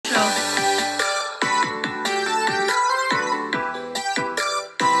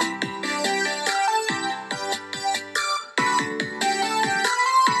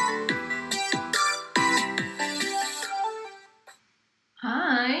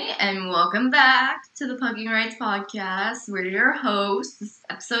and welcome back to the Pugging Rights Podcast. We're your hosts. This is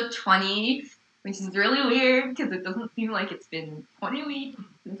episode 20, which is really weird because it doesn't seem like it's been 20 weeks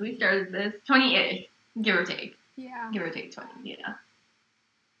since we started this. 20-ish, give or take. Yeah. Give or take 20, yeah.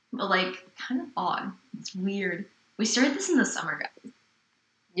 But, kind of odd. It's weird. We started this in the summer, guys.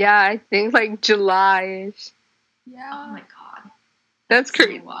 Yeah, I think July-ish. Yeah. Oh my god. That's so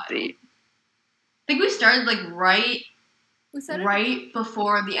crazy. wild. I think we started, right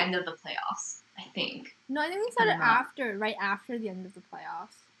before the end of the playoffs, I think. No, I think we started right after the end of the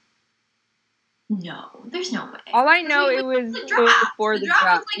playoffs. No, there's no way. All I know, it was before the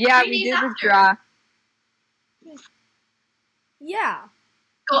draft. Yeah, we did the draft. Yeah.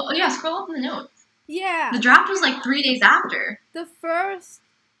 Scroll up in the notes. Yeah. The draft was 3 days after.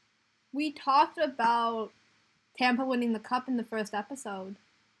 We talked about Tampa winning the cup in the first episode.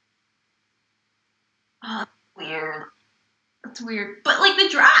 Weird. That's weird. But, the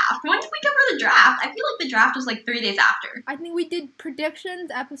draft. When did we cover the draft? I feel like the draft was, 3 days after. I think we did predictions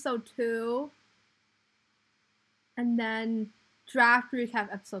episode 2. And then draft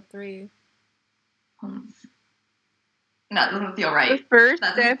recap episode 3. That doesn't feel right. The first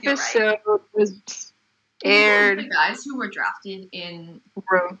episode was aired. The guys who were drafted in,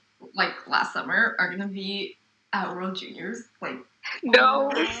 last summer are going to be at World Juniors. No.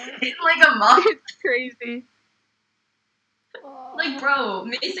 In, a month. It's crazy. Bro,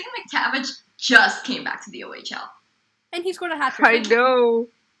 Mason McTavish just came back to the OHL. And he scored a hat trick. I know.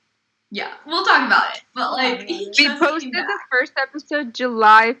 Yeah, we'll talk about it. But, he We just posted came back. the first episode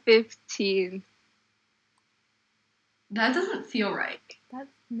July 15th. That doesn't feel right.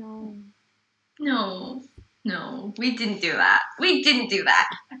 No. No, we didn't do that.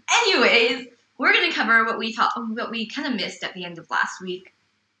 Anyways, we're gonna cover what we kind of missed at the end of last week.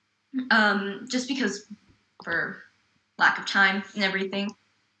 Just because for lack of time and everything.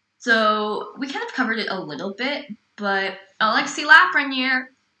 So we kind of covered it a little bit, but Alexis Lafreniere,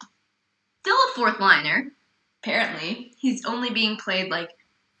 still a fourth liner. Apparently, he's only being played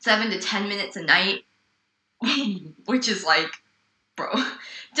 7 to 10 minutes a night. Which is bro,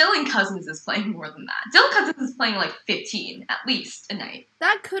 Dylan Cousins is playing more than that. Dylan Cousins is playing 15 at least a night.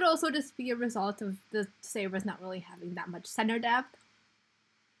 That could also just be a result of the Sabres not really having that much center depth.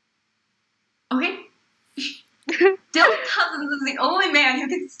 Okay. Dylan Cousins is the only man who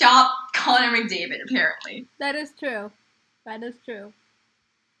can stop Connor McDavid, apparently. That is true.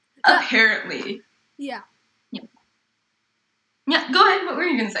 Apparently. Yeah. Yeah, go ahead. What were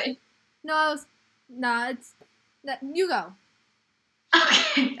you going to say? You go.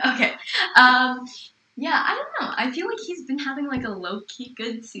 Okay. Yeah, I don't know. I feel like he's been having a low-key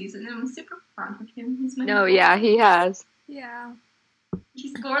good season, and I'm super proud of him. Yeah, he has. Yeah. He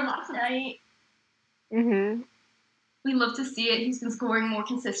scored last night. Mm-hmm. We love to see it. He's been scoring more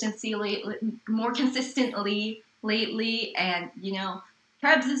consistently lately, and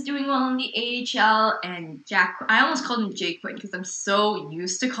Krebs is doing well in the AHL, and I almost called him Jake Quinn because I'm so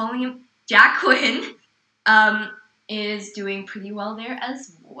used to calling him Jack Quinn. Is doing pretty well there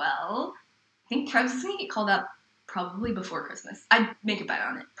as well. I think Krebs is going to get called up probably before Christmas. I'd make a bet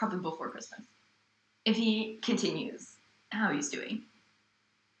on it. Probably before Christmas. If he continues how he's doing.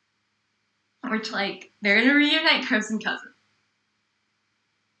 Which, they're going to reunite Krebs and Cousins.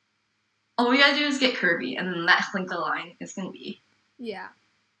 All we gotta do is get Kirby, and then that Hlinka line is going to be... Yeah.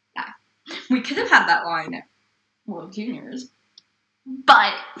 We could have had that line at World Juniors.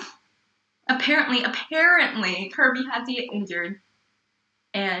 But... Apparently, Kirby had to get injured,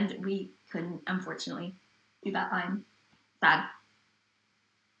 and we couldn't, unfortunately, do that line. Sad.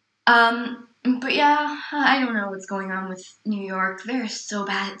 But yeah, I don't know what's going on with New York. They're so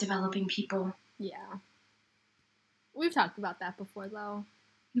bad at developing people. Yeah. We've talked about that before, though.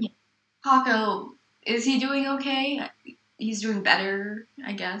 Yeah. Hako, is he doing okay? He's doing better,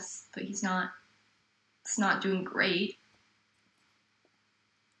 I guess, but he's not doing great.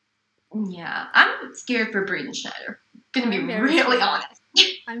 Yeah, I'm scared for Braden Schneider. Gonna be really honest.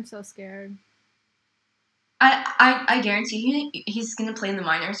 I'm so scared. I guarantee he's gonna play in the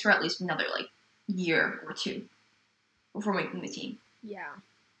minors for at least another year or two before making the team. Yeah.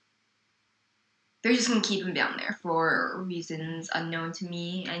 They're just gonna keep him down there for reasons unknown to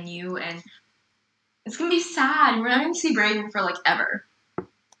me and you, and it's gonna be sad. We're not gonna see Braden for ever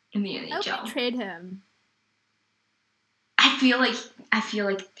in the NHL. I hope they trade him. I feel like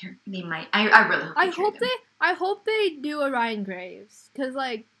they might. I really hope they trade him. I hope they do a Ryan Graves, because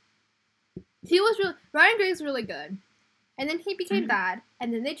Ryan Graves was really good, and then he became bad,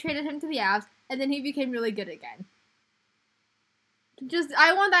 and then they traded him to the Avs, and then he became really good again.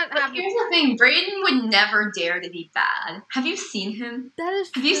 I want that to But happen. here's the thing, Brayden would never dare to be bad. Have you seen him? That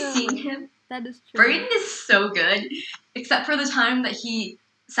is true. Have you seen him? That is true. Brayden is so good, except for the time that he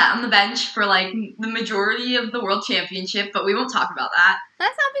sat on the bench for like the majority of the World Championship, but we won't talk about that.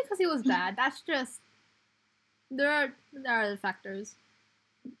 That's not because he was bad. That's just there are other factors.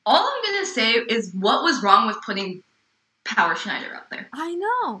 All I'm gonna say is what was wrong with putting Power Schneider up there? I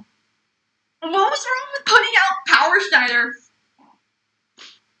know. What was wrong with putting out Power Schneider?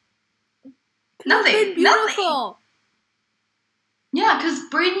 Nothing. It's been beautiful. Nothing. Yeah, because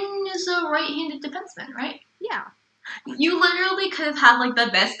Brayden is a right-handed defenseman, right? Yeah. You literally could have had like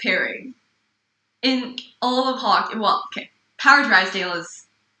the best pairing in all of hockey. Well, okay, Power Drysdale is,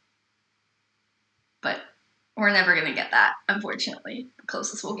 but we're never gonna get that. Unfortunately, the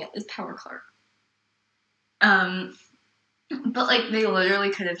closest we'll get is Power Clark. But like they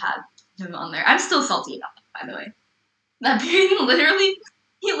literally could have had him on there. I'm still salty about that, by the way. That Brayden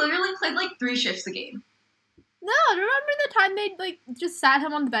he literally played like 3 shifts a game. No, remember the time they like just sat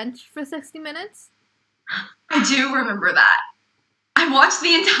him on the bench for 60 minutes? I do remember that. I watched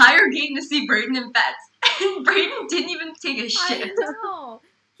the entire game to see Brayden and Betts, and Brayden didn't even take a shit. I know.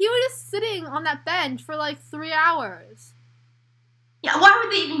 He was just sitting on that bench for like 3 hours. Yeah, why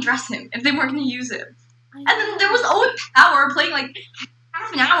would they even dress him if they weren't going to use him? And And then there was Owen Power playing like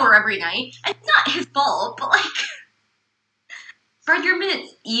half an hour every night. And it's not his fault, but like, spread your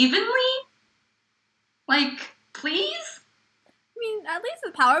minutes evenly? Like, please? I mean, at least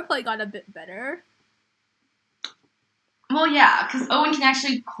the power play got a bit better. Well, yeah, because Owen can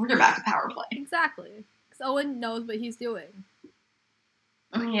actually quarterback a power play. Exactly. Because Owen knows what he's doing.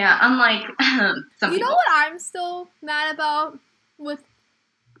 Yeah, unlike some You people. know what I'm still mad about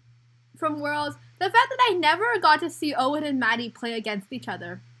from Worlds? The fact that I never got to see Owen and Maddie play against each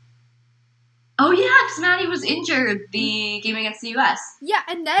other. Oh, yeah, because Maddie was injured the game against the U.S. Yeah,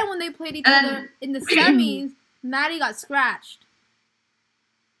 and then when they played each And- other in the semis, Maddie got scratched.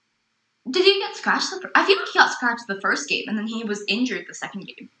 Did he get scratched? I feel like he got scratched the first game, and then he was injured the second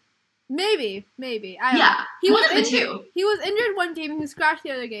game. Maybe. I don't know. Yeah, He one was of the injured. two. He was injured one game, he was scratched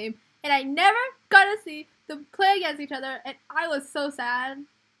the other game, and I never got to see them play against each other, and I was so sad.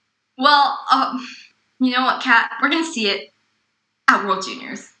 Well, you know what, Kat? We're going to see it at World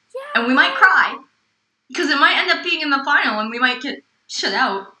Juniors. Yeah. And we might cry. Because it might end up being in the final, and we might get shut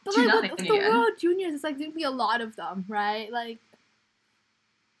out But 2-0 like, with the again. World Juniors, it's like there'd be a lot of them, right? Like,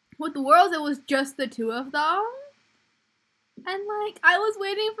 with the Worlds, it was just the 2 of them. And, like, I was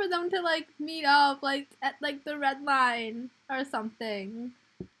waiting for them to, like, meet up, like, at, like, the red line or something.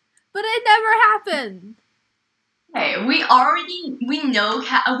 But it never happened. Hey, we already know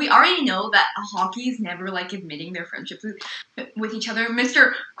that hockey is never, like, admitting their friendships with each other.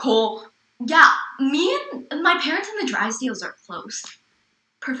 Mr. Cole, yeah, me and my parents and the Drysdales are close.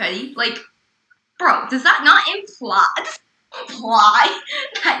 Perfetti, like, bro, does that not imply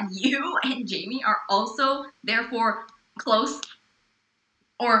that you and Jamie are also, therefore, close?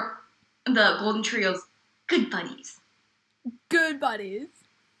 Or the Golden Trio's good buddies? Good buddies.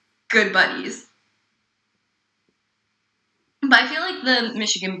 Good buddies. But I feel like the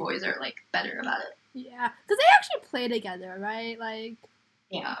Michigan boys are, like, better about it. Yeah. Because they actually play together, right? Like,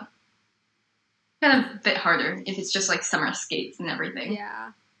 Yeah. Kind of a bit harder if it's just, like, summer skates and everything.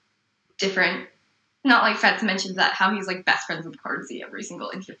 yeah. Different. Not like Fetz mentions that how he's, like, best friends with Cardsy every single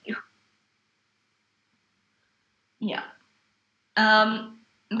interview. Yeah.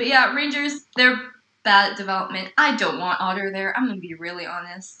 But yeah, Rangers, they're bad at development. I don't want Otter there. I'm gonna be really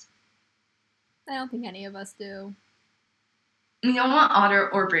honest. I don't think any of us do. You don't want Otter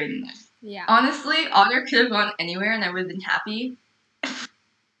or Brayden there. Yeah. Honestly, Otter could have gone anywhere and I would have been happy.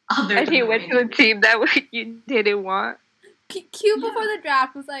 Other And than he the went to a Rangers. team that you didn't want. Q before the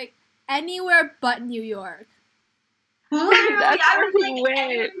draft was like, anywhere but New York. Literally, That's I where was he like, went.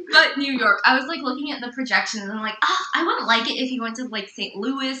 anywhere but New York. I was like looking at the projections and I'm like, I wouldn't like it if he went to like St.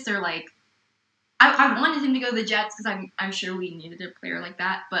 Louis or like. I wanted him to go to the Jets because I'm sure we needed a player like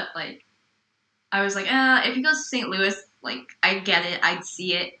that, but like, I was like, if he goes to St. Louis, like I get it, I'd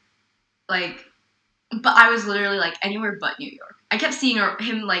see it, like, but I was literally like anywhere but New York. I kept seeing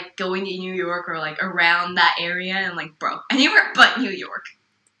him like going to New York or like around that area and like, bro, anywhere but New York.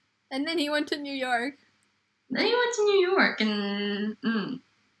 And then he went to New York. Then he went to New York, and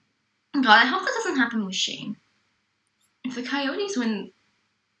God, I hope that doesn't happen with Shane. If the Coyotes win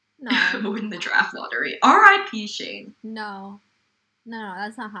win the draft lottery, R.I.P. Shane. No,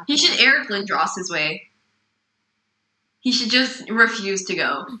 that's not happening. He should Eric Lindros his way. He should just refuse to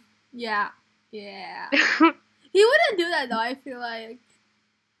go. Yeah. He wouldn't do that though. I feel like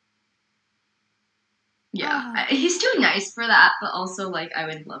Yeah, he's too nice for that, but also, like, I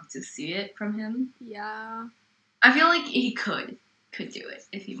would love to see it from him. Yeah. I feel like he could do it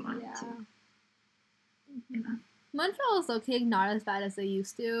if he wanted to. Mm-hmm. Montreal is looking not as bad as they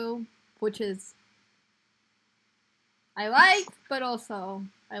used to, which is I like, but also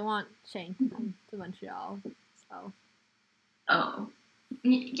I want Shane to come to Montreal. So. Oh.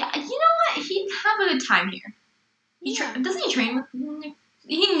 Yeah, you know what? He'd have a good time here. Doesn't he train with Nick?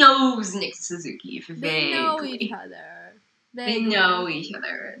 He knows Nick Suzuki vaguely. They know each other. They know each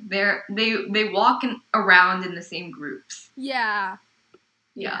other. They walk around in the same groups. Yeah.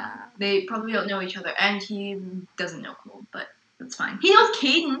 They probably don't know each other, and he doesn't know Cole, but that's fine. He knows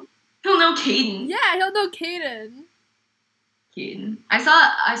Caden. He'll know Caden. Yeah, he'll know Caden.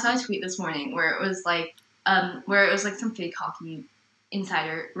 I saw a tweet this morning where it was like some fake hockey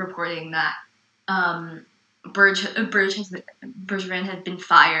insider reporting that Bergevin had been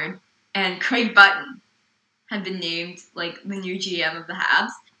fired and Craig Button had been named like the new GM of the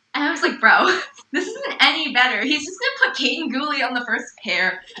Habs. And I was like, bro, this isn't any better. He's just gonna put Caden Gooley on the first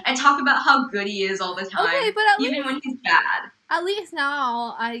pair and talk about how good he is all the time, okay, but even when he's bad. At least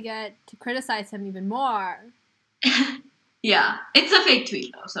now I get to criticize him even more. Yeah, it's a fake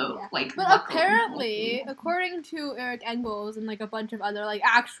tweet though, so yeah. Like. But apparently, according to Eric Engels and like a bunch of other like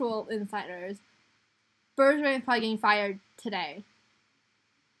actual insiders, Bergevin is probably getting fired today.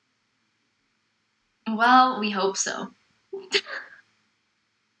 Well, we hope so.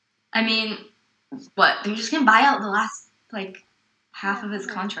 I mean, what? They're just gonna buy out the last like half of his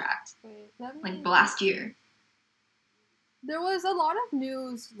contract, like the last year. There was a lot of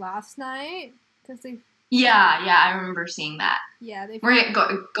news last night because they. Yeah, I remember seeing that. Yeah, we're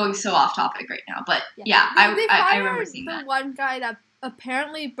going so off topic right now, but I remember seeing that. The one guy that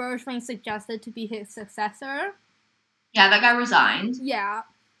apparently Bergevin suggested to be his successor. Yeah, that guy resigned. Yeah.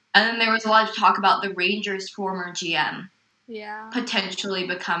 And then there was a lot of talk about the Rangers' former GM. Yeah. Potentially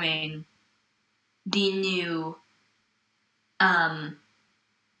becoming the new. The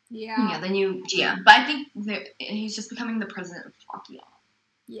new GM, but I think he's just becoming the president of hockey.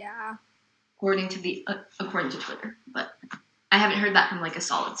 Yeah. According to Twitter, but I haven't heard that from like a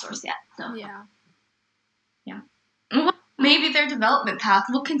solid source yet. So yeah. Well, maybe their development path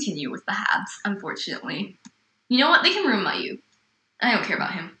will continue with the Habs. Unfortunately, you know what? They can ruin Mailloux. I don't care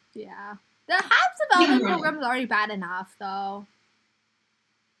about him. Yeah, the Habs development program is already bad enough, though.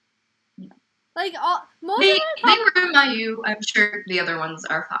 Yeah. Like they ruin Mailloux. I'm sure the other ones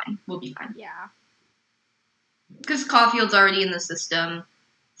are fine. We'll be fine. Yeah. Because Caulfield's already in the system.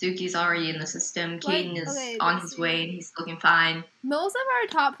 Suzuki's already in the system. Caden is on his way, and he's looking fine. Most of our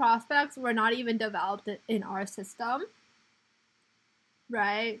top prospects were not even developed in our system.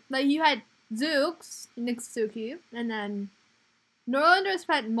 Right? Like, you had Zooks, Nick Suzuki, and then Norlander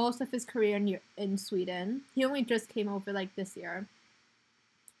spent most of his career in Sweden. He only just came over, like, this year.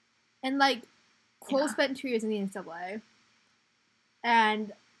 And, like, Cole spent 2 years in the NCAA.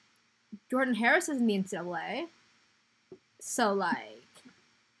 And Jordan Harris is in the NCAA. So, like...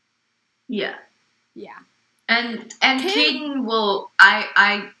 Yeah. And Caden will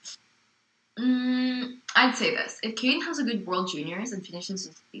I'd say this. If Caden has a good World Juniors and finishes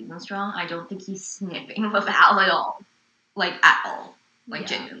his season strong, I don't think he's sniffing Laval at all. Like at all. Like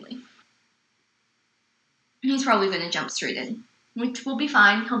genuinely. He's probably gonna jump straight in. Which will be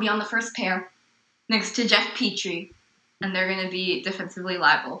fine. He'll be on the first pair next to Jeff Petrie. And they're gonna be defensively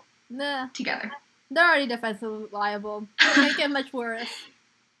liable. Together. They're already defensively liable. They'll make it much worse.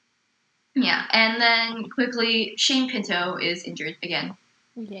 Yeah, and then quickly, Shane Pinto is injured again.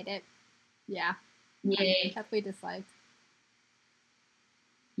 We hate it. Yeah. Yay. Definitely disliked.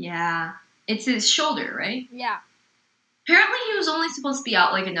 Yeah. It's his shoulder, right? Yeah. Apparently he was only supposed to be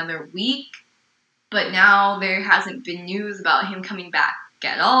out like another week, but now there hasn't been news about him coming back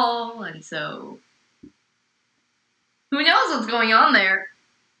at all, and so who knows what's going on there?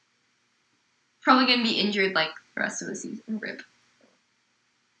 Probably going to be injured like the rest of the season. RIP.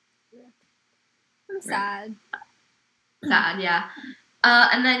 I'm sad. Sad, yeah.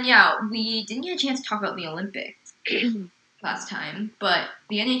 And then, we didn't get a chance to talk about the Olympics last time, but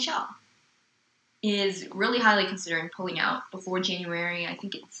the NHL is really highly considering pulling out before January. I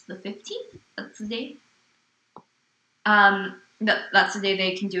think it's the 15th. That's the date. That's the day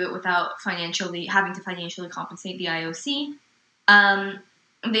they can do it without having to financially compensate the IOC.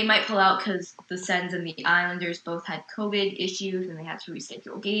 They might pull out because the Sens and the Islanders both had COVID issues and they had to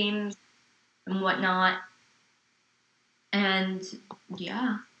reschedule games and whatnot. And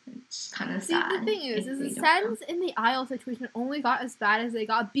it's kind of sad. The thing is the Sens in the Isle situation only got as bad as they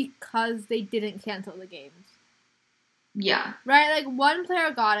got because they didn't cancel the games. Yeah. Right? Like, one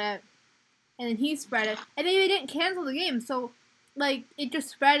player got it, and then he spread it, and then they didn't cancel the game, so like it just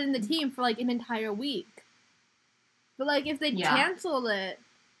spread in the team for like an entire week. But like if they canceled it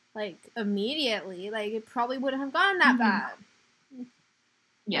like immediately, like it probably wouldn't have gotten that bad.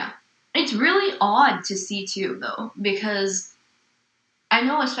 Yeah. It's really odd to see too though, because I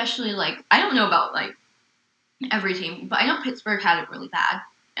know especially like I don't know about like every team, but I know Pittsburgh had it really bad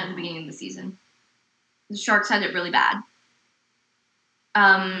at the beginning of the season. The Sharks had it really bad.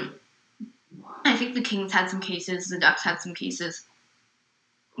 I think the Kings had some cases, the Ducks had some cases.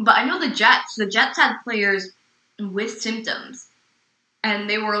 But I know the Jets had players with symptoms, and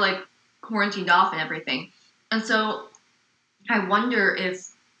they were like quarantined off and everything. And so I wonder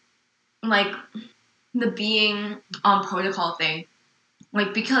if like the being on protocol thing,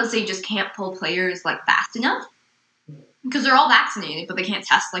 like because they just can't pull players like fast enough, because they're all vaccinated, but they can't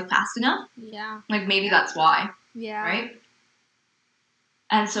test like fast enough. Yeah. Like maybe that's why. Yeah. Right?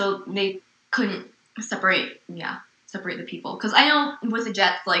 And so they couldn't separate the people. Because I know with the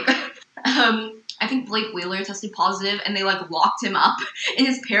Jets, like, I think Blake Wheeler tested positive, and they, like, locked him up in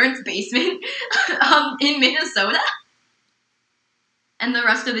his parents' basement in Minnesota. And the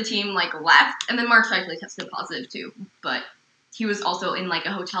rest of the team, like, left. And then Mark Scheifele tested positive, too. But he was also in, like,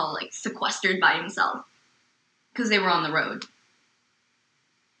 a hotel, like, sequestered by himself. Because they were on the road.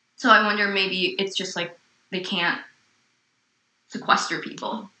 So I wonder maybe it's just, like, they can't sequester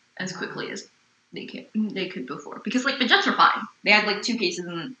people as quickly as they could before. Because, like, the Jets were fine. They had, like, 2 cases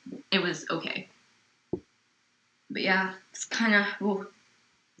and it was okay. But, yeah, it's kind of...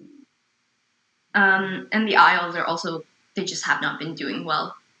 and the Isles are also... They just have not been doing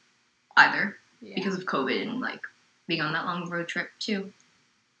well either. Yeah. Because of COVID and, like, being on that long road trip, too.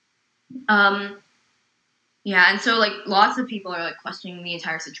 Yeah, and so, like, lots of people are, like, questioning the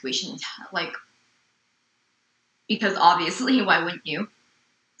entire situation. Like... Because obviously, why wouldn't you?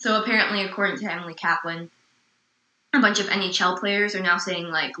 So apparently, according to Emily Kaplan, a bunch of NHL players are now saying,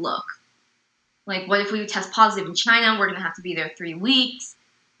 like, look, like, what if we test positive in China? We're going to have to be there 3 weeks.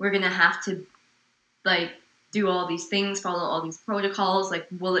 We're going to have to, like, do all these things, follow all these protocols. Like,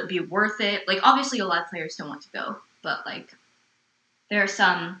 will it be worth it? Like, obviously, a lot of players don't want to go. But, like, there are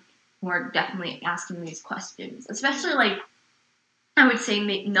some who are definitely asking these questions. Especially, like, I would say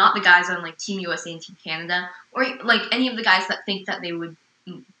not the guys on, like, Team USA and Team Canada, or, like, any of the guys that think that they would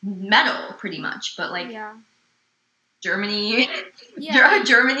medal, pretty much. But, like, Germany. Yeah.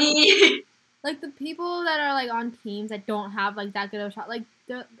 Germany. Like, the people that are, like, on teams that don't have, like, that good of a shot, like,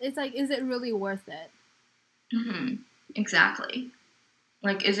 it's like, is it really worth it? Mm-hmm. Exactly.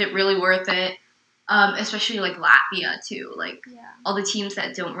 Like, is it really worth it? Especially, like, Latvia, too. Like, all the teams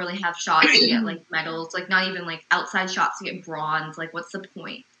that don't really have shots to get, like, medals. Like, not even, like, outside shots to get bronze. Like, what's the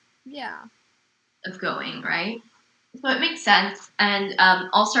point? Yeah. Of going, right? So it makes sense. And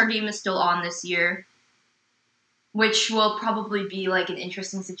All-Star Game is still on this year, which will probably be, like, an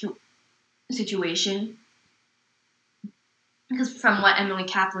interesting situation. Because from what Emily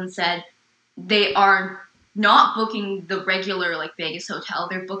Kaplan said, they are not booking the regular, like, Vegas hotel.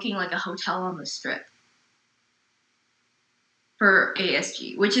 They're booking, like, a hotel on the Strip for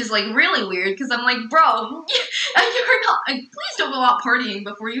ASG, which is, like, really weird, because I'm like, bro, you're not, like, please don't go out partying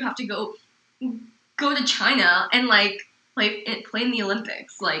before you have to go to China and, like, play in the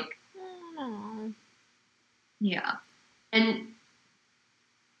Olympics. Like, yeah. And,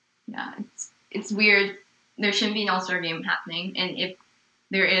 yeah, it's weird. There shouldn't be an All-Star Game happening, and if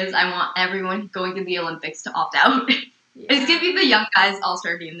there is, I want everyone going to the Olympics to opt out. Yeah. It's going to be the young guys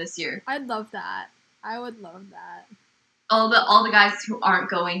All-Star Game this year. I'd love that. I would love that. All the guys who aren't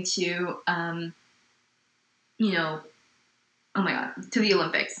going to, you know, oh my god, to the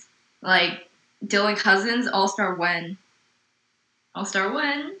Olympics. Like, Dylan Cousins, All-Star when? All-Star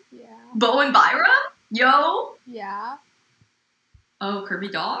when? Yeah. Bowen Byram? Yo! Yeah. Oh, Kirby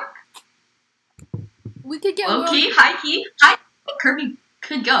Dog? We could get low-key, high-key. I think Kirby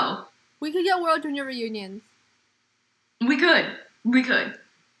could go. We could get World Junior reunions. We could.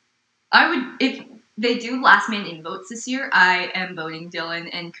 I would, if they do last man in votes this year, I am voting Dylan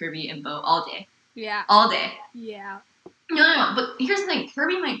and Kirby in vote all day. Yeah. All day. Yeah. No, but here's the thing.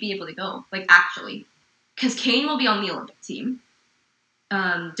 Kirby might be able to go, like, actually. Because Kane will be on the Olympic team.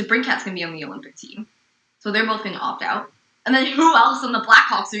 DeBrincat's going to be on the Olympic team. So they're both going to opt out. And then who else on the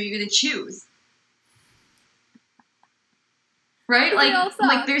Blackhawks are you going to choose? Right?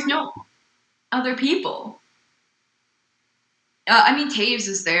 Like there's no other people. I mean, Taves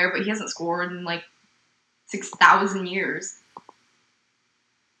is there, but he hasn't scored in, like, 6,000 years.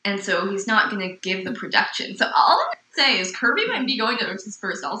 And so he's not going to give the production. So all I'm going to say is Kirby might be going to his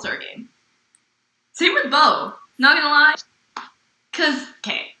first All-Star game. Same with Bo. Not going to lie. Because,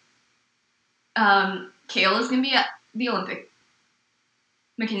 okay. Kale is gonna be at the Olympics.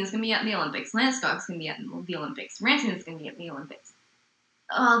 McKinnon's gonna be at the Olympics. Landeskog's gonna be at the Olympics. Rantanen's gonna be at the Olympics.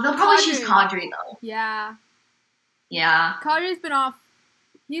 They'll probably choose Kadri though. Yeah. Yeah. Kadri's been off.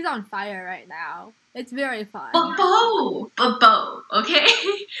 He's on fire right now. It's very fun. But Bo, okay?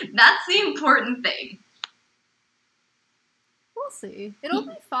 That's the important thing. We'll see. It'll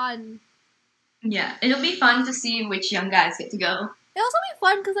be fun. Yeah, it'll be fun to see which young guys get to go. It'll also be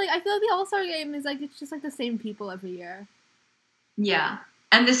fun because, like, I feel like the All-Star game is, like, it's just, like, the same people every year. Yeah.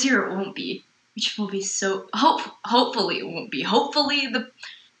 And this year it won't be. Which will be so... Hopefully it won't be. Hopefully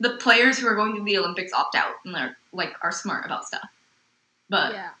the players who are going to the Olympics opt out and are smart about stuff.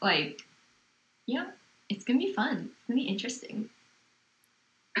 But, it's going to be fun. It's going to be interesting.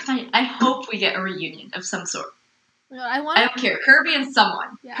 I hope we get a reunion of some sort. No, I don't care. Kirby and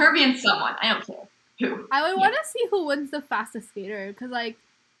someone. Yeah. Kirby and someone. I don't care. Who? I would want to see who wins the fastest skater. Because, like,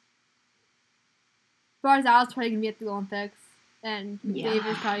 Barzal's probably going to be at the Olympics. And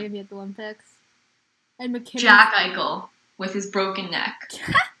David's probably going to be at the Olympics. And McKinnon. Jack Eichel with his broken neck.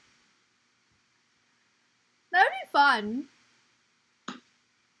 That would be fun.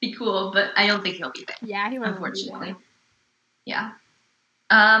 Be cool, but I don't think he'll be there. Yeah, he won't. Unfortunately. Yeah.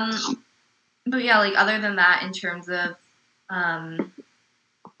 But yeah, like, other than that, in terms of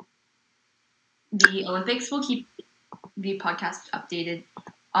the Olympics, we'll keep the podcast updated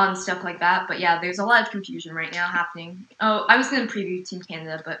on stuff like that. But yeah, there's a lot of confusion right now happening. Oh, I was going to preview Team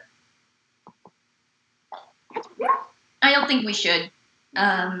Canada, but I don't think we should.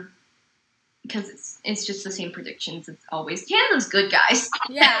 Because it's just the same predictions as always. Canada's good, guys.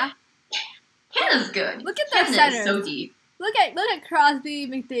 Yeah. Canada's good. Look at their Canada centers. is so deep. Look at Crosby,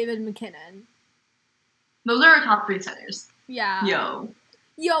 McDavid, McKinnon. Those are our top 3 centers. Yeah.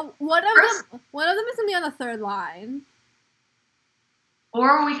 Yo, one of them is gonna be on the third line.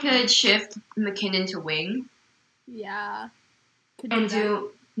 Or we could shift McKinnon to wing. Yeah. And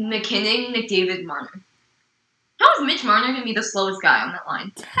do McKinnon, McDavid, Marner. How is Mitch Marner gonna be the slowest guy on that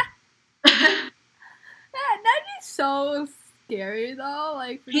line? That'd be so scary though.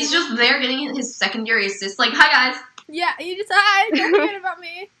 Like, he's just there getting his secondary assist. Like, hi guys. Yeah, you just don't forget about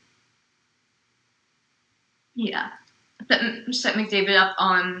me. Yeah, set McDavid up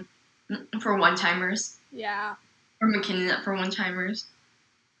for one-timers. Yeah. Or McKinnon up for one-timers.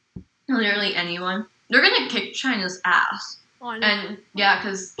 Literally anyone. They're gonna kick China's ass. And yeah,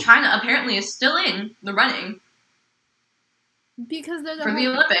 because China apparently is still in the running. Because they're the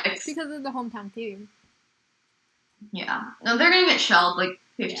Olympics. Because they're the hometown team. Yeah. No, they're gonna get shelled like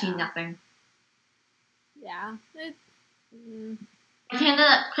 15-0. Yeah.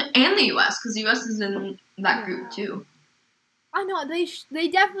 Canada and the U.S. because the U.S. is in that group too. I know they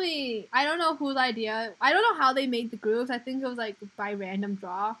definitely. I don't know whose idea. I don't know how they made the groups. I think it was like by random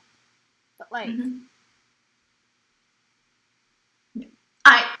draw. But like,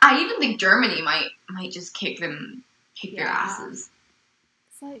 I even think Germany might just kick their asses.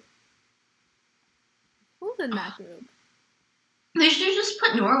 It's like, who's in that group? They should have just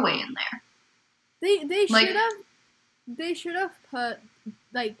put Norway in there. They should have put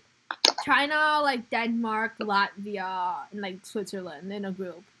like China, like Denmark, Latvia, and like Switzerland in a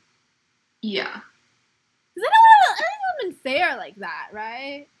group. Yeah. Because I don't been fair like that,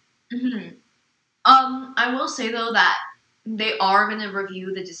 right? Mm-hmm. I will say though that they are going to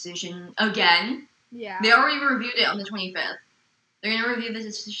review the decision again. Yeah. They already reviewed it on the 25th. They're going to review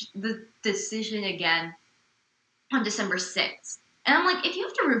the decision again on December 6th. And I'm like, if you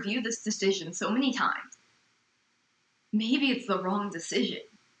have to review this decision so many times, maybe it's the wrong decision.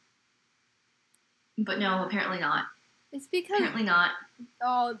 But no, apparently not. It's because... Apparently not.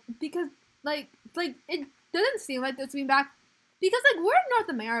 Oh, because, like, it doesn't seem like this being back... Because, like, we're in North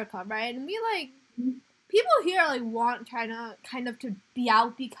America, right? And we, like... People here, like, want China kind of to be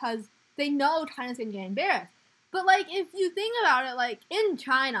out because they know China's gonna get embarrassed. But, like, if you think about it, like, in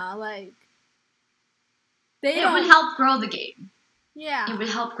China, like... It would help grow the game. Yeah. It would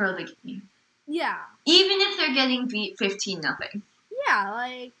help grow the game. Yeah. Even if they're getting beat 15-0. Yeah,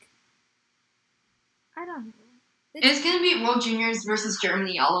 like... I don't know. It's gonna be World Juniors versus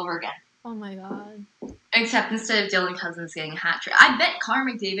Germany all over again. Oh my god. Except instead of Dylan Cousins getting a hat trick. I bet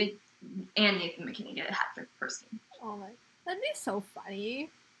Connor McDavid and Nathan McKinnon get a hat trick first game. Oh my... That'd be so funny.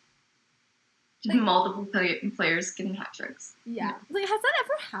 Like, multiple players getting hat tricks. Yeah. Like, has that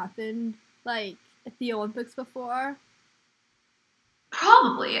ever happened, like, at the Olympics before?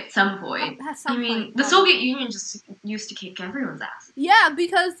 Probably at some point. The Soviet Union just used to kick everyone's ass. Yeah,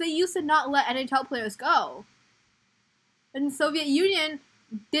 because they used to not let NHL players go. And the Soviet Union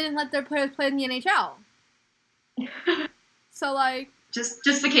didn't let their players play in the NHL. So, like, just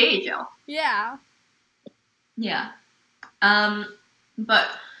the KHL. Yeah. Yeah. But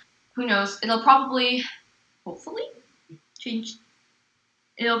who knows? It'll probably, hopefully, change.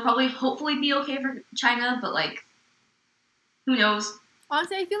 It'll probably, hopefully, be okay for China. But like, who knows?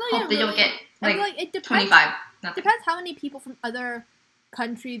 Honestly, I feel like Hope they don't get I like, feel like it depends. 25. Nothing. Depends how many people from other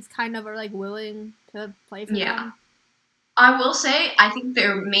countries kind of are like willing to play for them. I will say, I think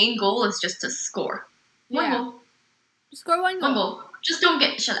their main goal is just to score. One goal. Just score one goal. One goal. Just don't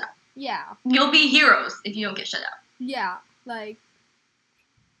get shut out. Yeah. You'll be heroes if you don't get shut out. Yeah. Like.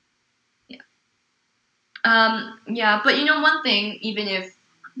 Yeah. Yeah, but you know one thing, even if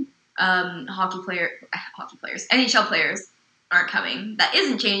hockey players, NHL players aren't coming, that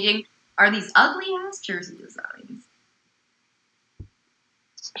isn't changing, are these ugly ass jersey designs.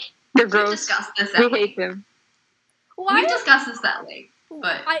 They're We've gross. discussed this We at hate length. them. Why? We've discussed this that late,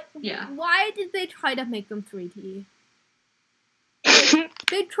 but yeah. Why did they try to make them 3D?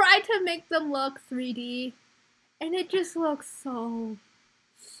 They tried to make them look 3D, and it just looks so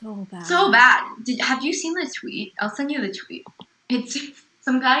bad. So bad. Have you seen the tweet? I'll send you the tweet. It's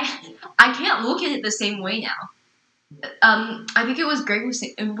some guy. I can't look at it the same way now. I think it was Greg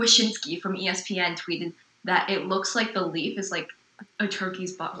Wyshynski from ESPN tweeted that it looks like the leaf is like a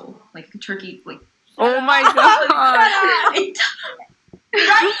turkey's butthole, like a turkey, like. Oh my god! Right?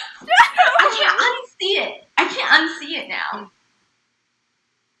 I can't unsee it. I can't unsee it now.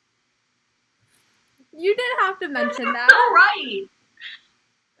 You didn't have to mention that. So right.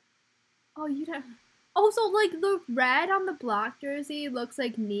 Oh, you didn't. Also, like the red on the black jersey looks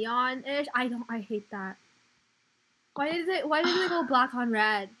like neon-ish. I hate that. Why did they go black on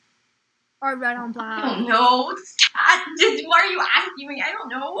red? Or red on black? I don't know. Why are you asking me? I don't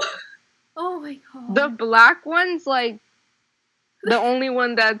know. Oh my god. The black one's like the only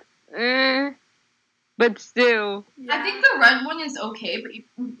one that's but still. Yeah. I think the red one is okay, but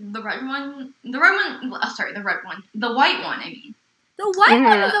the white one, I mean. The white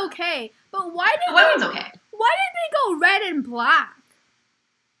one is okay, but why The white one's okay. Why did they go red and black?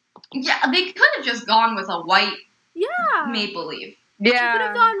 Yeah, they could have just gone with a white maple leaf. They could Yeah.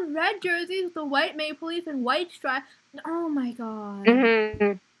 have gone red jerseys with the white maple leaf and white stripe. Oh my god.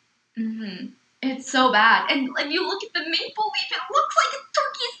 It's so bad. And if you look at the maple leaf, it looks like a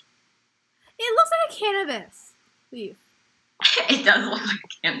turkey's. It looks like a cannabis leaf. It does look like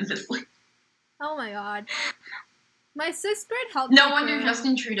a canvas leaf. Oh my god. My 6th grade health No teacher- wonder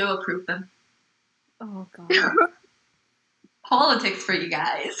Justin Trudeau approved them. Oh god. Politics for you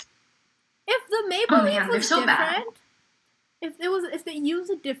guys. If the maple leaf man, they're was so bad. different, if they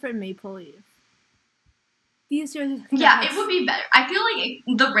used a different maple leaf, these jerseys. Yeah, it would be better. I feel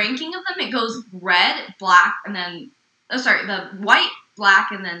like the ranking of them, it goes red, black, and then the white,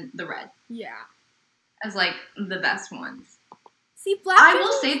 black, and then the red Yeah. as like the best ones. See, black. I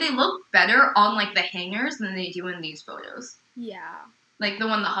will say they look better on like the hangers than they do in these photos. Yeah. Like the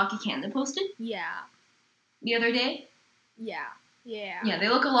one that Hockey Canada posted Yeah. the other day. Yeah. Yeah. Yeah, they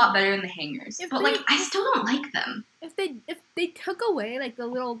look a lot better in the hangers. If But they- like, I still don't like them. If they took away like the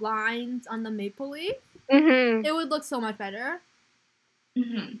little lines on the maple leaf, it would look so much better.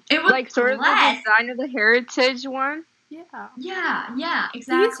 It would Like sort of the less. design of the heritage one. Yeah. Yeah,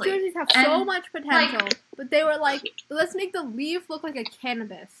 exactly. These jerseys have so And, much potential, but they were like, let's make the leaf look like a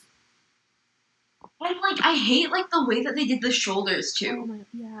cannabis. And like, I hate like the way that they did the shoulders Oh too. my,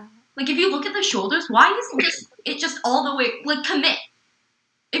 yeah. Like, if you look at the shoulders, why isn't it just all the way? Like, commit.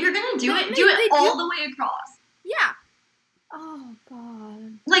 If you're gonna do it, do it all the way across. Yeah. Oh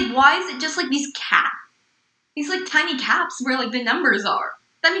god. Like, why is it just like these caps? These like tiny caps where like the numbers are.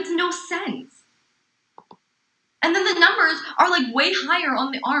 That makes no sense. And then the numbers are like way higher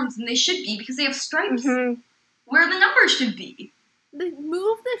on the arms than they should be because they have stripes where the numbers should be. They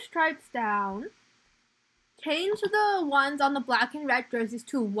move the stripes down. Change the ones on the black and red jerseys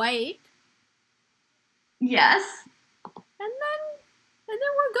to white, Yes. and then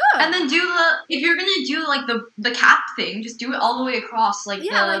we're good. And then if you're gonna do like the cap thing, just do it all the way across, like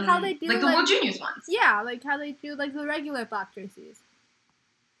like how they do like the World Juniors ones. Yeah, like how they do like the regular black jerseys.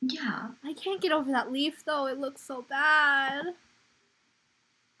 Yeah. I can't get over that leaf though. It looks so bad.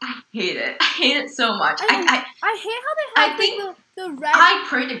 I hate it. I hate it so much. I hate how they have think the red. I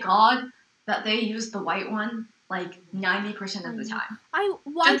pray to God that they use the white one like 90% of the time.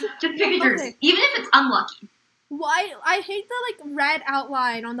 Just pick a jersey, even if it's unlucky. Why? I hate the like red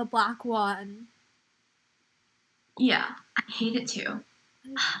outline on the black one. Yeah, I hate it too.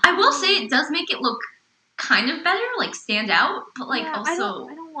 I will say it does make it look kind of better, like stand out, but like also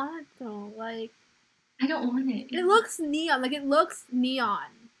I don't want it though. Like I don't want it. it looks neon. Like it looks neon.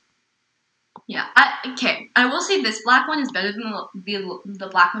 Yeah. Okay. I will say this black one is better than the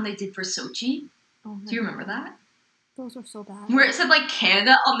black one they did for Sochi. Oh my Do you remember God. that? Those were so bad. Where it said like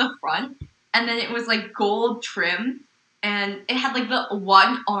Canada on the front, and then it was like gold trim, and it had like the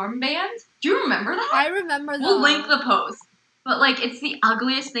one armband. Do you remember that? I remember those. We'll link the post. But like, it's the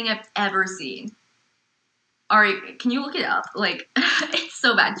ugliest thing I've ever seen. Ari, can you look it up? Like, it's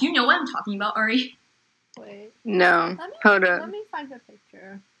so bad. Do you know what I'm talking about, Ari? Wait. No. Hold up. Let me find the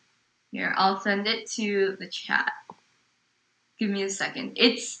picture. Here, I'll send it to the chat. Give me a second.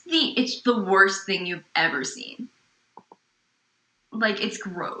 It's the worst thing you've ever seen. Like, it's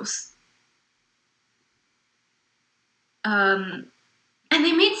gross. And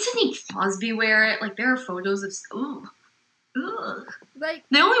they made Sidney Crosby wear it. Like, there are photos of ooh. Ugh. Like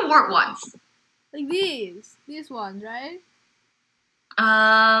They only wore it once. like these ones, right?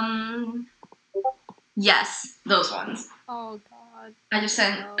 Yes, those ones. Oh God. I just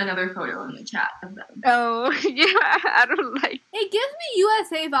sent No. another photo in the chat of them. Oh, yeah, I don't like. It gives me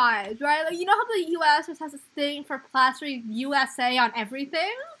USA vibes, right? Like, you know how the US just has this thing for plastering USA on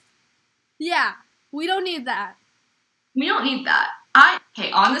everything? Yeah, we don't need that. We don't need that.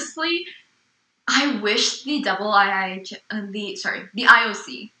 Honestly, I wish the the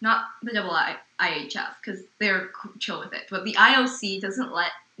IOC, not the IHF, because they're chill with it, but the IOC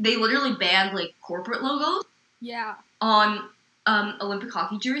they literally banned, like, corporate logos Yeah. on Olympic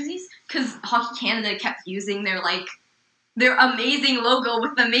hockey jerseys, because Hockey Canada kept using their amazing logo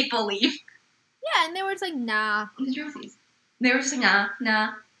with the maple leaf Yeah, and they were just like, nah. on the jerseys. They were just like,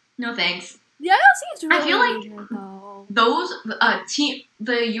 nah, no thanks. The IOC is I really feel like weird, though. Those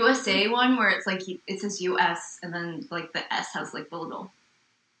the USA one where it's like it says US and then like the S has like the little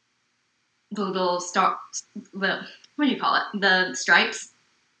star, what do you call it, the stripes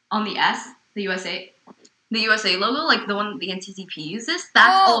on the S, the USA logo, like the one the NTDP uses.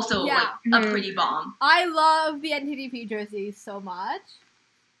 That's Oh, also yeah. like a pretty bomb. I love the NTDP jerseys so much.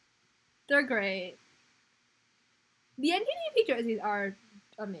 They're great. The NTDP jerseys are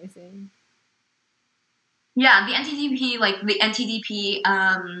amazing. Yeah, the NTDP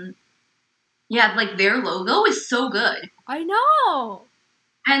yeah, like their logo is so good. I know.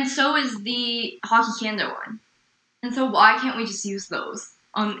 And so is the Hockey Canada one. And so why can't we just use those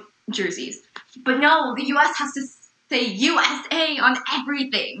on jerseys? But no, the US has to say USA on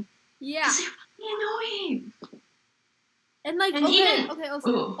everything. Yeah. Because they're fucking annoying. And like, And okay, even- also,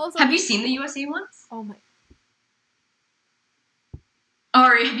 Ooh. Have you seen the USA ones? oh my.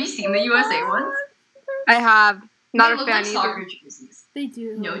 Ari, have you seen the USA ones? I have. Not They a look fan like either. soccer jerseys. They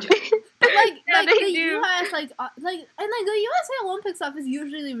do. No joke. But like, Yeah, like they the do. US, and like the USA Olympic stuff is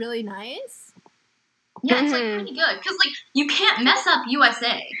usually really nice. Yeah, it's like Mhm. pretty good. Because like you can't mess up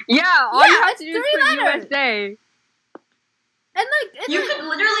USA. Yeah, all you Yeah, have to do is it's put 3 letters. USA. And like, You could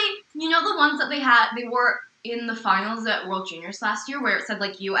literally, you know, the ones that they were in the finals at World Juniors last year, where it said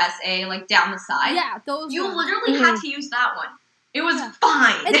like USA like down the side. yeah, those. You ones. literally had to use that one. It was Yeah.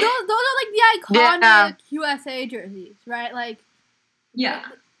 fine. And those are like the iconic Yeah. USA jerseys, right? Like, Yeah.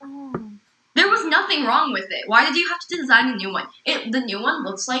 oh. There was nothing wrong with it. Why did you have to design a new one? The new one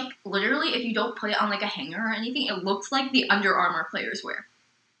looks like, literally, if you don't put it on like a hanger or anything, it looks like the Under Armour players wear.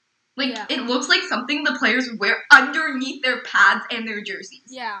 Like, Yeah. it looks like something the players wear underneath their pads and their jerseys.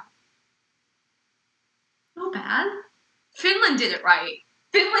 Yeah. So bad. Finland did it right.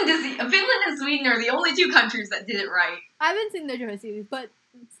 Finland and Sweden are the only two countries that did it right. I haven't seen the jerseys, but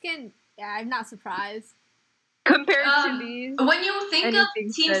yeah, I'm not surprised. Compared Um, to these. When you think of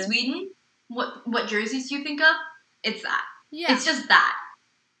Anything's Team better. Sweden, what jerseys do you think of? It's that. Yeah. It's just that.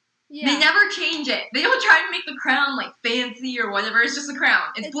 yeah. They never change it. They don't try to make the crown like fancy or whatever. It's just a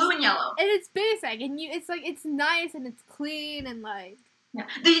crown. It's blue and yellow. And it's basic, and it's like it's nice and it's clean and like. Yeah.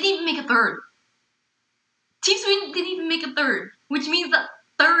 They didn't even make a third. Team Sweden didn't even make a third, which means that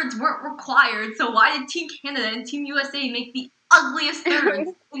thirds weren't required. So why did Team Canada and Team USA make the ugliest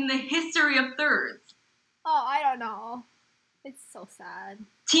thirds in the history of thirds? Oh, I don't know. It's so sad.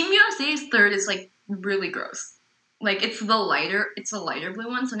 Team USA's third is like really gross. Like it's a lighter blue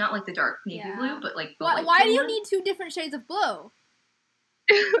one, so not like the dark navy Yeah. blue, but like the Why, light why blue do you one. need 2 different shades of blue?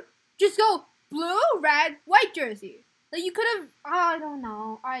 Just go blue, red, white jersey. Like you could have. Oh, I don't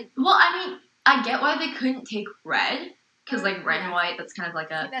know. Well, I mean, I get why they couldn't take red, because like red and Yeah. white, that's kind of like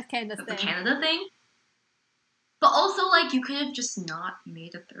That's Canada's that's a thing. Canada thing. But also, like, you could have just not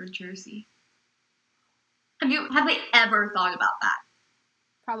made a third jersey. Have they ever thought about that?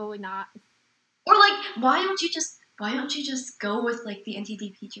 Probably not. Or like, why don't you just go with like the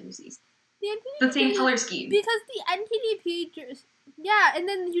NTDP jerseys, The NTDP the same color scheme? Because the NTDP jersey. Yeah, and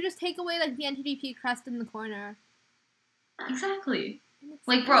then you just take away like the NTDP crest in the corner. Exactly.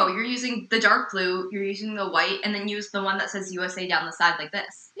 Like, bro, you're using the dark blue, you're using the white, and then use the one that says USA down the side like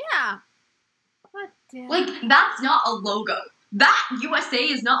this. Yeah. God damn. Like, that's not a logo. That USA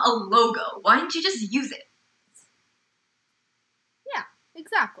is not a logo. Why didn't you just use it? Yeah,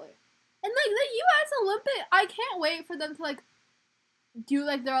 exactly. And like the U.S. Olympic, I can't wait for them to like do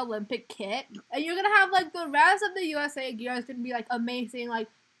like their Olympic kit, and you're gonna have like the rest of the USA gear is gonna be like amazing. Like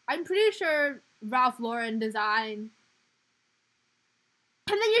I'm pretty sure Ralph Lauren design,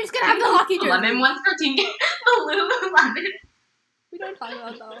 and then you're just gonna have the hockey jersey. Lemon ones for Team the Lululemon. We don't talk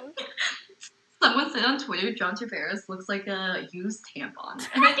about those. Someone said on Twitter, John Tavares looks like a used tampon.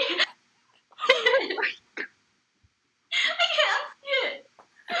 And I can't see it.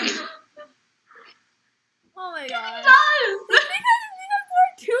 Oh my god. It does. Because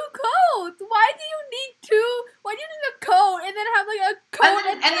we're two coats. Why do you need two? Why do you need a coat and then have like a coat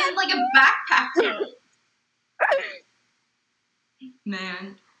And then like a backpack coat.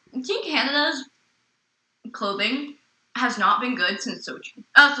 Man. Team Canada's clothing has not been good since Sochi.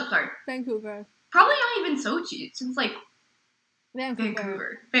 Oh, sorry. Vancouver. Probably not even Sochi. Since like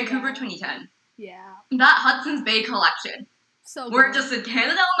Vancouver. Vancouver Yeah. 2010. Yeah. That Hudson's Bay collection. So Where it good. just said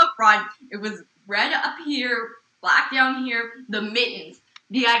Canada on the front. It was red up here, black down here. The mittens.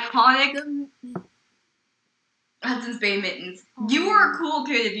 The iconic The- Hudson's Bay mittens. Oh. You were a cool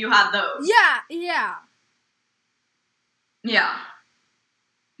kid if you had those. Yeah. Yeah.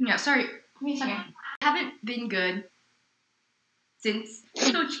 Yeah, sorry. Give me a second. I haven't been good since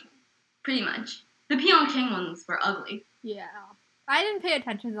Sochi. Pretty much. The Pyeongchang ones were ugly. Yeah. I didn't pay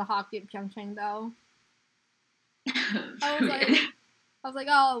attention to the hockey at Pyeongchang though. I was like,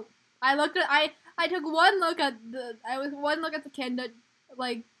 oh, I took one look at the Canada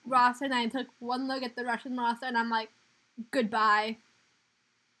like roster, and I took one look at the Russian roster, and I'm like, goodbye.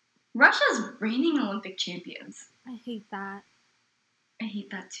 Russia's reigning Olympic champions. I hate that. I hate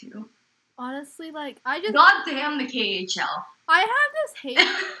that too. Honestly, like I just God damn the KHL. I have this hate.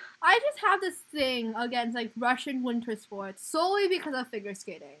 I just have this thing against like Russian winter sports solely because of figure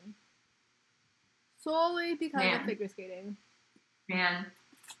skating. Solely because of figure skating. Man.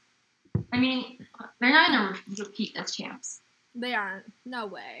 I mean, they're not gonna repeat as champs. They aren't. No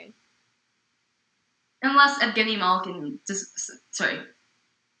way. Unless Evgeny Malkin sorry.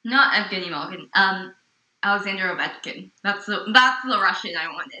 Not Evgeny Malkin. Alexander Ovechkin. That's the Russian I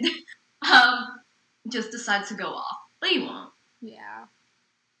wanted. Just decides to go off. But he won't. Yeah.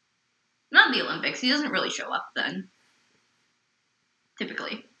 Not the Olympics. He doesn't really show up then.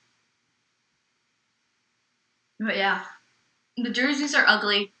 Typically. But yeah. The jerseys are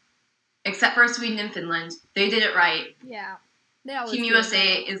ugly. Except for Sweden and Finland. They did it right. Yeah. They always Team do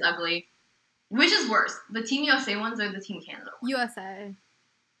USA it. is ugly. Which is worse? The Team USA ones or the Team Canada ones? USA.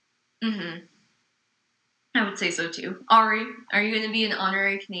 Mm-hmm. I would say so too. Ari, are you going to be an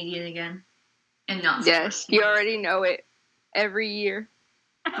honorary Canadian again? And not Yes, you already know it. Every year.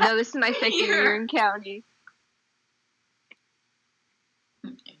 No, this is my second year in county.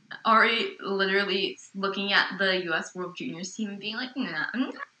 Ari literally looking at the U.S. World Juniors team and being like, nah, I'm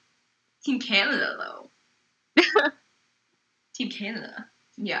not Team Canada though. Team Canada.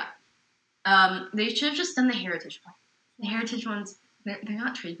 Yeah. They should have just done the heritage one. The heritage ones, they're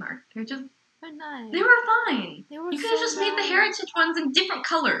not trademarked. They're nice. they were fine. They were You could have so just made the nice. heritage ones in different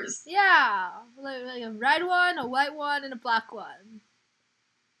colors. Yeah. Like a red one, a white one, and a black one.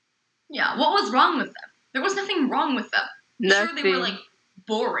 Yeah, what was wrong with them? There was nothing wrong with them. Nothing. Sure, they were like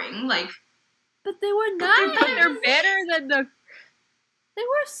boring, like But they were nice. They're better than the... They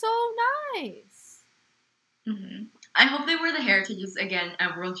were so nice. Mm-hmm. I hope they wear the heritages again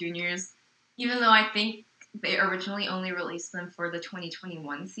at World Juniors, even though I think they originally only released them for the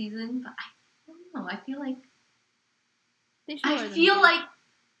 2021 season. But I don't know. I feel like They should wear them again. like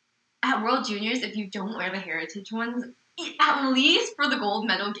at World Juniors, if you don't wear the heritage ones, at least for the gold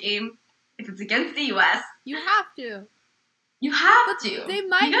medal game, if it's against the U.S., You have to. you have But to. they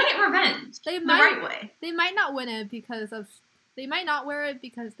might- You gotta get revenge. They the might. right way. They might not win it because of. They might not wear it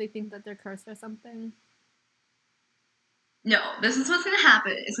because they think that they're cursed or something. No, this is what's gonna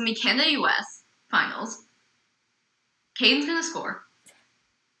happen. It's gonna be Canada-US finals. Caden's gonna score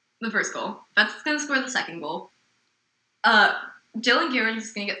the first goal. That's gonna score the second goal. Dylan Guerin's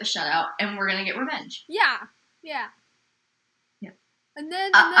is gonna get the shutout, and we're gonna get revenge. Yeah. Yeah. And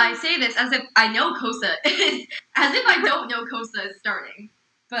then. I say this as if I know Kosa is, as if I don't know Kosa is starting.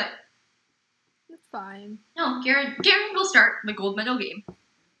 But It's fine. no, Guerin will start the gold medal game.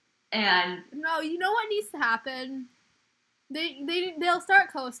 And No, you know what needs to happen? They'll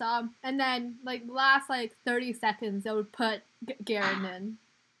start Kosa, and then like the last like 30 seconds they would put Garen in.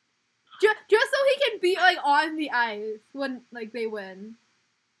 just so he can be like on the ice when like they win.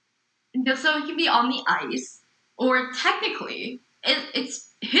 Just so he can be on the ice, or technically,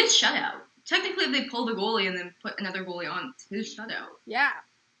 it's his shutout. Technically, if they pull the goalie and then put another goalie on, it's his shutout. Yeah,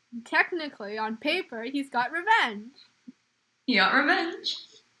 technically on paper he's got revenge. He got revenge.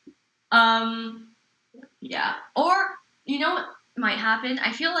 Yeah. Or, you know what might happen?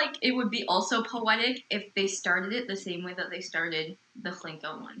 I feel like it would be also poetic if they started it the same way that they started the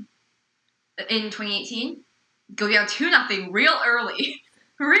Flinko one. In 2018, go down 2-0 real early.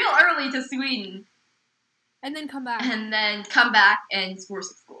 Real early to Sweden. And then come back. And then come back and score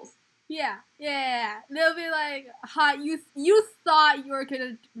 6 goals. Yeah. They'll be like, "Hi, you thought you were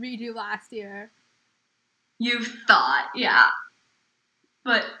gonna redo last year." You thought, yeah.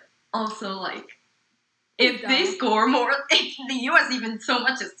 But also, like, if they score more, if the U.S. even so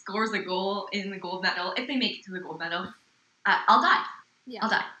much as scores a goal in the gold medal, if they make it to the gold medal, I'll die. Yeah. I'll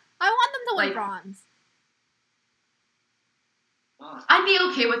die. I want them to win Like, bronze. I'd be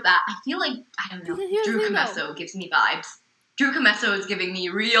okay with that. I feel like, I don't know, Here's Drew the thing, Commesso gives me vibes. Drew Commesso is giving me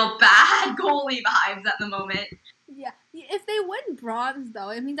real bad goalie vibes at the moment. Yeah. If they win bronze, though,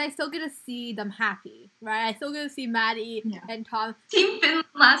 it means I still get to see them happy, right? I still get to see Maddie and Tom. Team Finland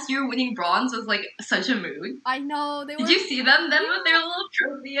last year winning bronze was, like, such a mood. I know. They were. Did you see them? Them with their little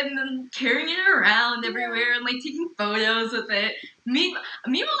trophy and then carrying it around everywhere and, like, taking photos with it. Meanwhile,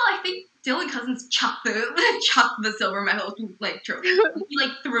 I think Dylan Cousins chucked the silver medal, like, trophy. He,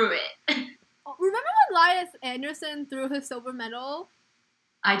 like, threw it. Remember when Elias Anderson threw his silver medal?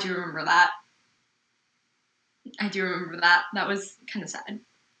 I do remember that. That was kind of sad. And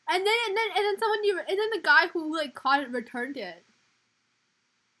then the guy who like caught it returned it.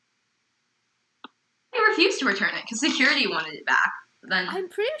 He refused to return it because security wanted it back. But then I'm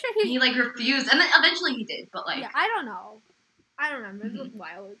pretty sure he like refused, and then eventually he did. But like, yeah, I don't know. I don't remember. It was a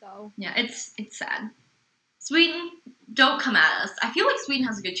while ago. Yeah, it's sad. Sweden, don't come at us. I feel like Sweden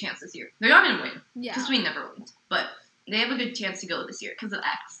has a good chance this year. They're not gonna win. Yeah. Because Sweden never wins, but they have a good chance to go this year because of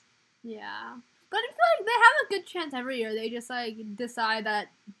X. Yeah. But I feel like they have a good chance every year. They just like decide that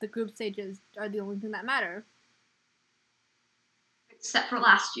the group stages are the only thing that matter. Except for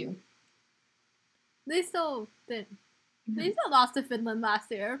last year. They still didn't. They still lost to Finland last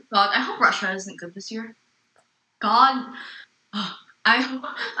year. God, I hope Russia isn't good this year. God, I'm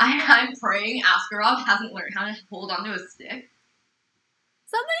praying Askarov hasn't learned how to hold onto a stick.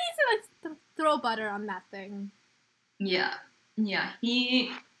 Somebody needs to like throw butter on that thing. Yeah.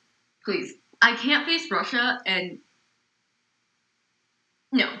 Please. I can't face Russia and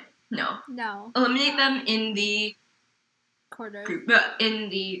no. Eliminate them in the quarters. Group,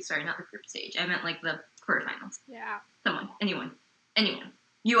 sorry, not the group stage. I meant like the quarterfinals. Yeah. Anyone.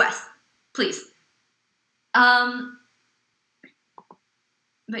 U.S. Please. But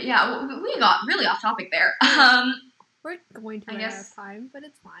yeah, we got really off topic there. We're going to run out of time, but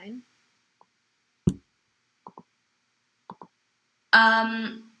it's fine.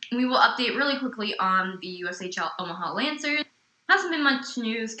 We will update really quickly on the USHL Omaha Lancers. Hasn't been much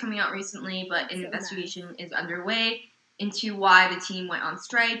news coming out recently, but an investigation is underway into why the team went on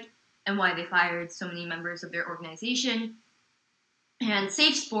strike and why they fired so many members of their organization. And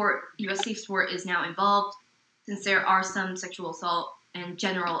Safe Sport, US Safe Sport, is now involved since there are some sexual assault and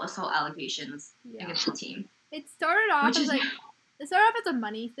general assault allegations against the team. It started off as a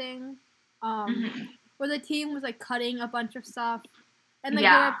money thing, where the team was like cutting a bunch of stuff. And like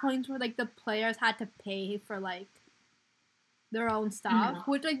there were points where like the players had to pay for like their own stuff,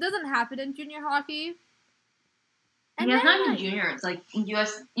 which like doesn't happen in junior hockey. And it's not even junior. It's like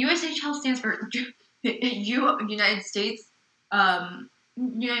USHL stands for United States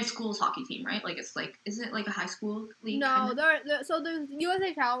United Schools Hockey Team, right? Like it's like, isn't it like a high school league? No, there's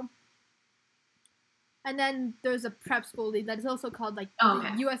USHL, and then there's a prep school league that is also called like the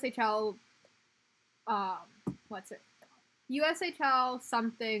USHL. What's it? USHL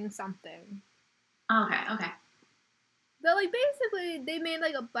something. Okay. But like basically they made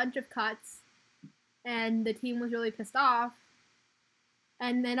like a bunch of cuts, and the team was really pissed off.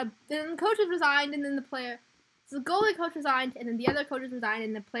 And then the coaches resigned, and then the goalie coach resigned, and then the other coaches resigned,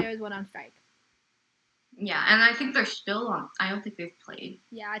 and the players went on strike. Yeah, and I think they're still on. I don't think they've played.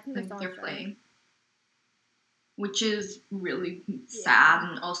 Yeah, I think they're playing. Which is really sad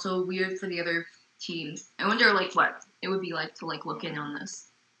and also weird for the other teams. I wonder, like, what it would be like to, like, look in on this.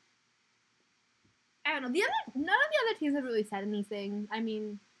 I don't know. None of the other teams have really said anything. I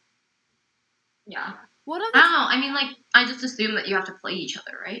mean... Yeah. I don't know. I mean, like, I just assume that you have to play each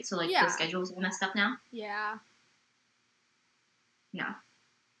other, right? So, like, the schedule's all messed up now? Yeah. Yeah.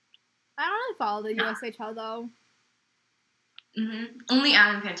 I don't really follow the USHL, though. Only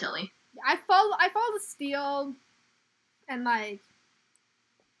Adam Fantilli. I follow the Steel, and like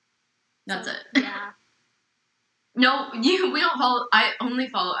That's so, it. Yeah. No, we don't follow. I only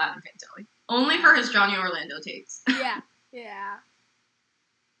follow Adam Fantilli. Only for his Johnny Orlando takes. Yeah.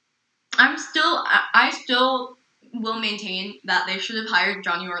 I still will maintain that they should have hired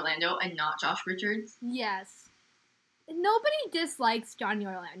Johnny Orlando and not Josh Richards. Yes. Nobody dislikes Johnny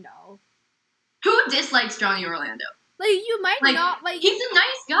Orlando. Who dislikes Johnny Orlando? Like, you might not like. He's a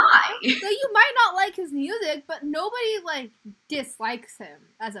nice guy. Like, you might not like his music, but nobody like dislikes him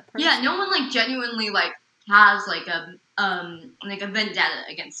as a person. Yeah, no one like genuinely like has like a vendetta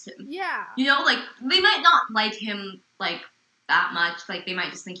against him. Yeah. You know, like they might not like him like that much. Like they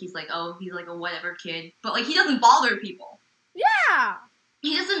might just think he's like, oh, he's like a whatever kid. But like he doesn't bother people. Yeah.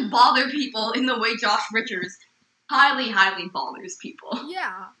 He doesn't bother people in the way Josh Richards highly bothers people.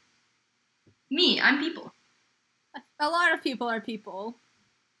 Yeah. Me, I'm people. A lot of people are people.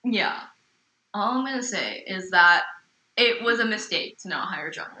 Yeah. All I'm gonna say is that it was a mistake to not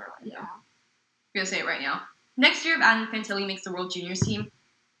hire Johnny Orlando. Yeah. I'm gonna say it right now. Next year, if Adam Fantilli makes the World Juniors team,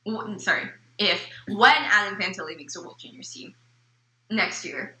 when Adam Fantilli makes the World Juniors team next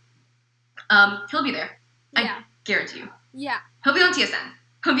year, he'll be there. Yeah. I guarantee you. Yeah. He'll be on TSN.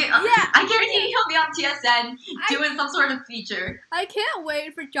 I guarantee you he'll be on TSN doing some sort of feature. I can't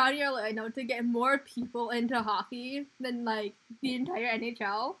wait for Johnny Orlando to get more people into hockey than like the entire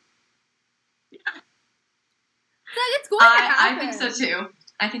NHL. Yeah. Like, it's going to happen. I think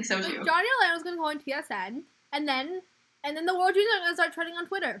so too. Like, Johnny Orlando's gonna go on TSN, and then the World Juniors are gonna start trending on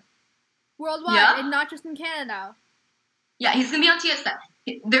Twitter, worldwide, and not just in Canada. Yeah, he's gonna be on TSN.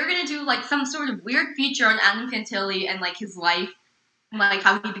 They're gonna do like some sort of weird feature on Adam Fantilli and like his life. Like,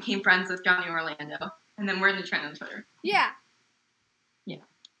 how he became friends with Johnny Orlando. And then we're in the trend on Twitter. Yeah.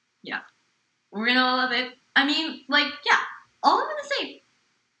 We're gonna love it. I mean, like, yeah. All I'm gonna say,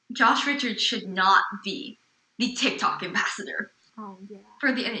 Josh Richards should not be the TikTok ambassador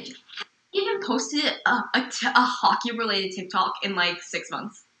for the NHL. He even posted a hockey-related TikTok in, like, 6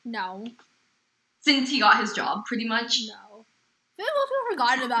 months. No. Since he got his job, pretty much. No. I feel like most people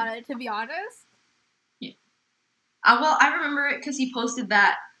forgotten about it, to be honest. Well, I remember it because he posted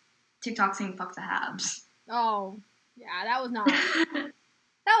that TikTok saying "fuck the Habs." Oh, yeah, that was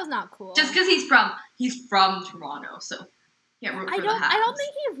not cool. Just because he's from Toronto, so can't root for the Habs. I don't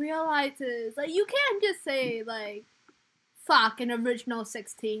think he realizes, like, you can't just say like "fuck" an original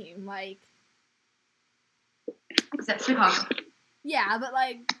 6 team, like. Except Chicago. Yeah, but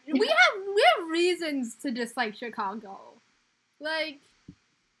like we have reasons to dislike Chicago, like.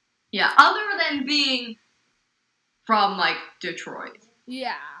 Yeah, other than being from, like, Detroit.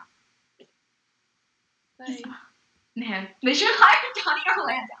 Yeah. Like, man, they should hire Johnny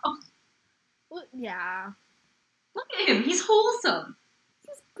Orlando. Well, yeah. Look at him. He's wholesome.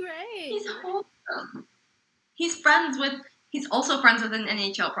 He's great. He's wholesome. He's also friends with an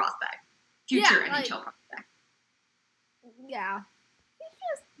NHL prospect. Future NHL prospect. Yeah.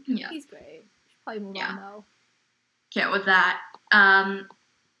 He's great. Should probably move on, though. Okay, with that,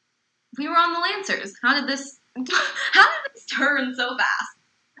 we were on the Lancers. How did this turn so fast?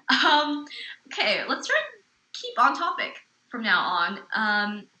 Okay, let's try to keep on topic from now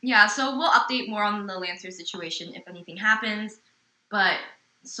on. So we'll update more on the Lancers situation if anything happens, but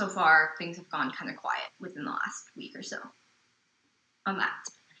so far things have gone kind of quiet within the last week or so on that.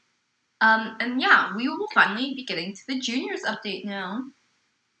 We will finally be getting to the juniors update now.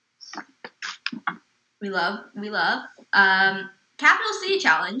 We love. Capital City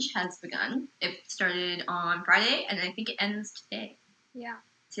Challenge has begun. It started on Friday, and I think it ends today. Yeah.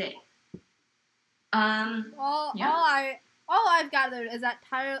 Today. All I've gathered is that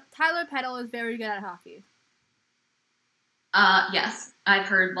Tyler Peddle is very good at hockey. Yes, I've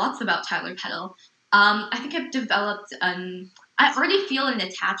heard lots about Tyler Peddle. I think I've developed I already feel an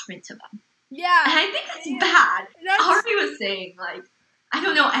attachment to them. Yeah. And I think that's bad. Harvey was saying, like, I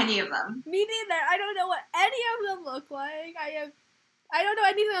don't know any of them. Me neither. I don't know what any of them look like. I don't know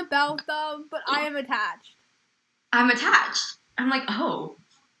anything about them, but I am attached. I'm attached. I'm like, oh,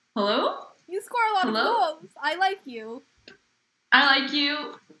 hello? You score a lot of goals. I like you. I like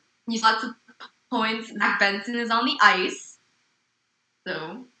you. He's lots of points. Zach Benson is on the ice.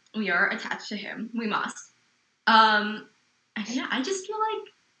 So, we are attached to him. We must. I just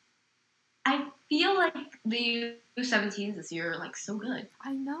feel like the U17s this year are, like, so good.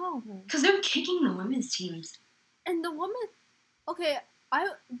 I know. Because they're kicking the women's teams. And the women... Okay,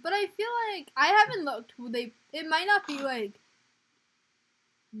 but I feel like... I haven't looked. It might not be, like,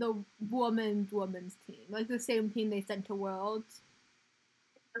 the women's team. Like, the same team they sent to Worlds.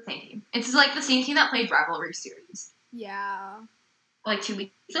 The same team. It's, like, the same team that played Rivalry Series. Yeah. Like, 2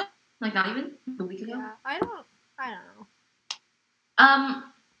 weeks ago. Like not even a week ago. Yeah, I don't know.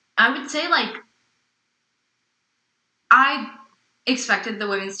 I would say like I expected the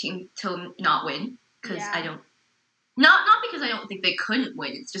women's team to not win because Yeah. I don't. Not because I don't think they couldn't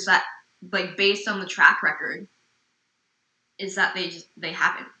win. It's just that like based on the track record, is that they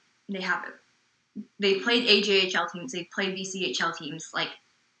haven't. They haven't. They played AJHL teams. They played VCHL teams. Like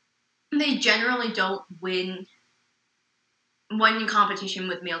they generally don't win one competition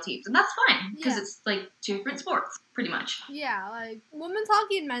with male teams, and that's fine because Yeah. it's like two different sports, pretty much. Yeah, like women's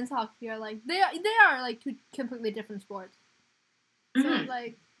hockey and men's hockey are like they are like two completely different sports. So Mhm.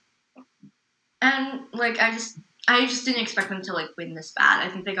 like, And like I just didn't expect them to like win this bad. I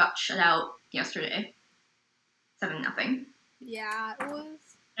think they got shut out yesterday, 7-0, yeah, it was.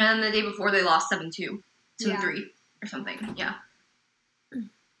 and the day before they lost 7-2, Yeah. 2-3 or something. Yeah,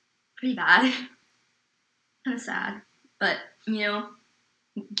 pretty bad. Kind of sad, but you know,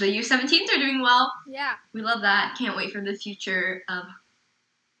 the U17s are doing well. Yeah, We love that. Can't wait for the future of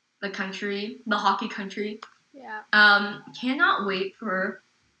the country, the hockey country. yeah. Cannot wait for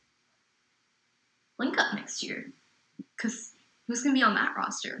Link Up next year. Because who's going to be on that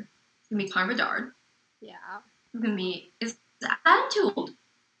roster? It's going to be Connor Bedard. Yeah. It's going to be... Is Adam too old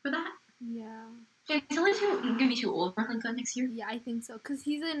for that? Yeah. It's only going to be too old for Link Up next year. Yeah, I think so. Because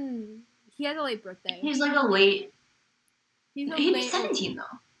he has a late birthday. He's like a late... He's a He'd be late 17 though,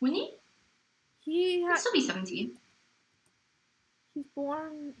 wouldn't he? He He'd still be 17. he's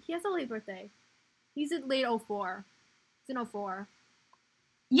born. He has a late birthday. He's in late 04. He's in 04.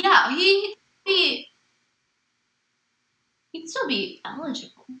 Yeah, he'd still be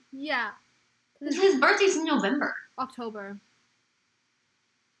eligible. Yeah. His birthday's in November. October.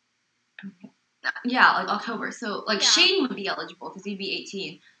 Yeah, like October. So, like, Yeah. Shane would be eligible because he'd be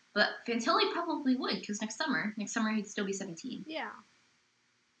 18. But Fantilli probably would because next summer he'd still be 17. Yeah.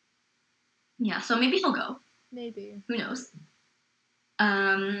 Yeah, so maybe he'll go. Maybe. Who knows?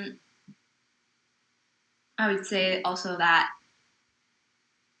 I would say also that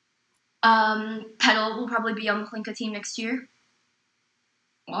Petal will probably be on the Plinka team next year.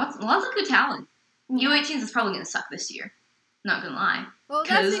 Lots of good talent. U18s is probably going to suck this year. Not going to lie. Well,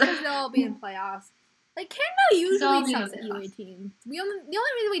 that's 'Cause- because they'll all be in playoffs. Like Canada all usually be in sucks at playoffs. U18. The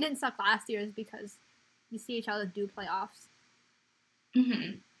only reason we didn't suck last year is because the CHL doesn't do playoffs.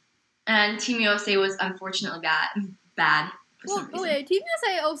 Mm-hmm. And Team USA was unfortunately bad for some reason. Okay, Team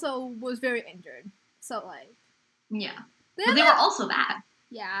USA also was very injured. So like, Yeah. they But had they like- were also bad.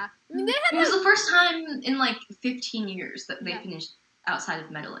 yeah. I mean, they It had was like, the first time in like 15 years that they Yeah. finished outside of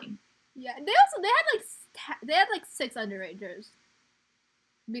medaling. yeah. They had like 6 underagers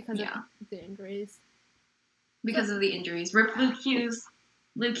because Yeah. of the injuries. Because of the injuries. Rip Luke Hughes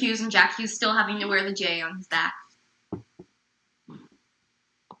and Jack Hughes still having to wear the J on his back.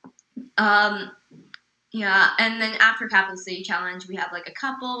 Yeah, and then after Capital City Challenge, we have like a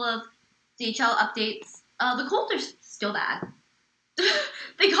couple of CHL updates. The Colts are still bad.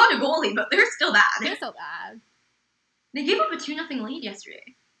 They got a goalie, but they're still bad. They're so bad. They gave up a 2-0 lead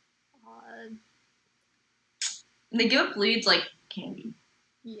yesterday. God. They give up leads like candy.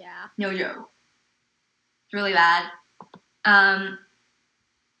 Yeah. No joke. It's really bad.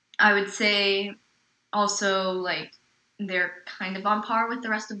 I would say also like they're kind of on par with the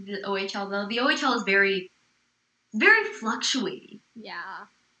rest of the OHL though. The OHL is very, very fluctuating. Yeah.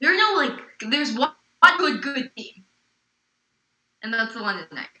 There's one good team, and that's the London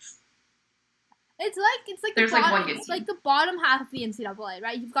Knights. It's like There's, the like, bottom, one good it's team. like the bottom half of the NCAA,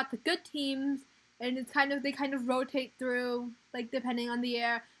 right? You've got the good teams, and they kind of rotate through, like depending on the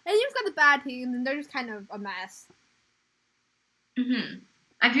year, and you've got the bad teams, and they're just kind of a mess. Mm-hmm.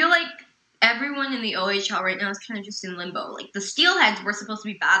 I feel like everyone in the OHL right now is kind of just in limbo. Like the Steelheads were supposed to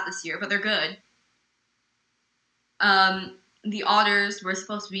be bad this year, but they're good. The Otters were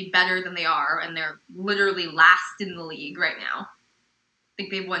supposed to be better than they are, and they're literally last in the league right now. I think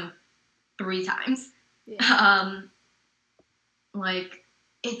they've won 3 times. Yeah. Like,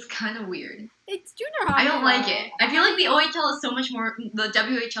 it's kind of weird. It's junior hockey. I don't like though. it. I feel like the OHL is so much more, the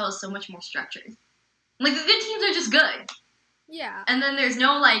WHL is so much more structured. Like, the good teams are just good. Yeah. And then there's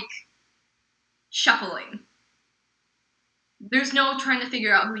no, like, shuffling. There's no trying to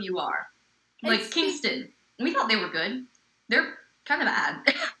figure out who you are. Like, It's- Kingston. We thought they were good. They're kind of bad.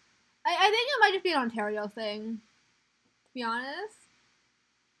 I think it might just be an Ontario thing, to be honest.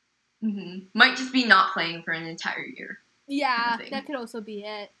 Might just be not playing for an entire year. Yeah, thing. that could also be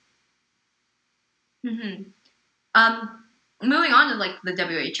it. Moving on to, like, the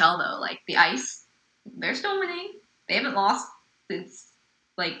WHL, though. Like, the Ice, they're still winning. They haven't lost since,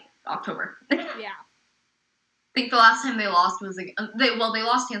 like, October. Yeah. think the last time they lost was they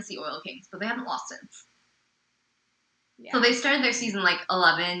lost against the Oil Kings, but they haven't lost since. Yeah. So they started their season like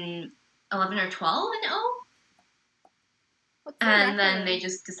 11 or 12 and 0. What's the And then record? they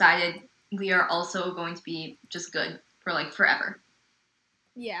just decided we are also going to be just good for like forever.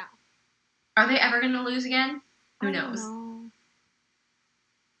 Yeah. Are they ever going to lose again? Who I don't knows? know.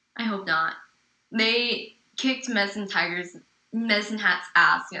 I hope not. They kicked Medicine Hat's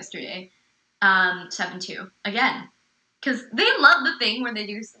ass yesterday, 7-2 again, because they love the thing where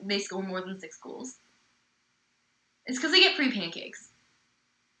they score more than 6 goals. It's because they get free pancakes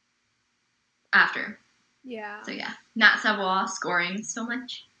after. Yeah. So yeah, Nat Savoie scoring so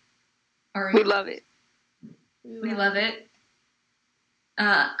much. We love it. We love it.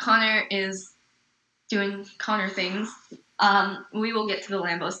 Connor is doing Connor things. We will get to the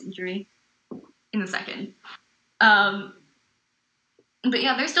Lambos injury in a second. But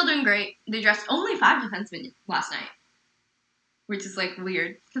yeah, they're still doing great. They dressed only 5 defensemen last night, which is like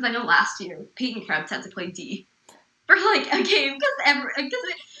weird because I know last year Peyton Krebs had to play D for like a game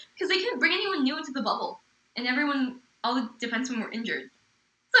because they couldn't bring anyone new into the bubble, and all the defensemen were injured.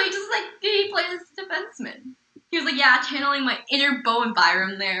 So he played as a defenseman. He was like, yeah, channeling my inner Bowen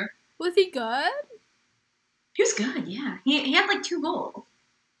Byram there. Was he good? He was good, yeah. He had like 2 goals.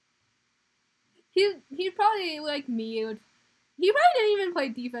 He probably like me. He probably didn't even play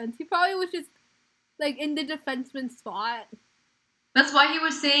defense. He probably was just like in the defenseman spot. That's why he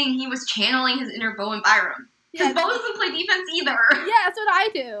was saying he was channeling his inner Bowen Byram. Because Yeah. Bo doesn't play defense either. Yeah, that's what I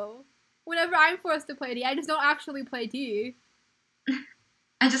do. Whenever I'm forced to play D, I just don't actually play D.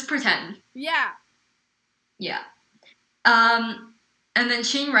 I just pretend. Yeah. Yeah. And then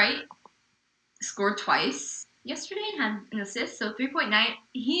Shane Wright scored twice yesterday and had an assist, so 3.9.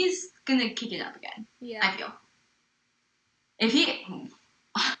 He's gonna kick it up again. Yeah. I feel. If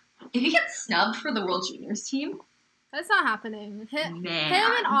he gets snubbed for the World Juniors team, That's not happening. Him man.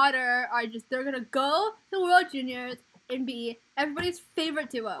 and Otter are they're gonna go to World Juniors and be everybody's favorite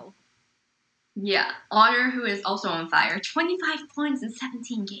duo. Yeah, Otter, who is also on fire, 25 points in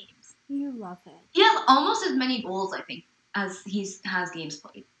 17 games. You love it. He has almost as many goals, I think, as he has games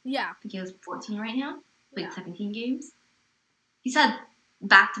played. Yeah. I think he has 14 right now. Played Yeah. 17 games. He's had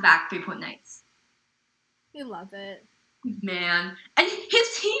back-to-back 3-point nights. You love it. Man. And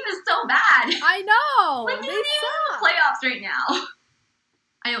his team is so bad. I know. Like, They they're not even in suck. the playoffs right now.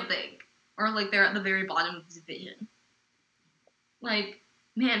 I don't think. Or, like, they're at the very bottom of the division. Like,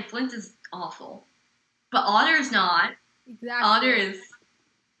 man, Flint is awful. But Otter's not. Exactly. Otter is...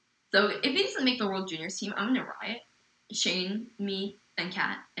 So, if he doesn't make the World Juniors team, I'm gonna riot. Shane, me, and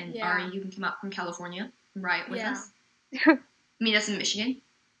Kat, and Yeah. Ari, you can come up from California and riot with Yeah. us. Meet us in Michigan.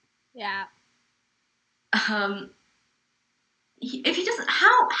 Yeah. If he doesn't...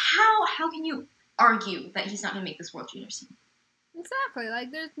 How can you argue that he's not gonna make this World Juniors team? Exactly. Like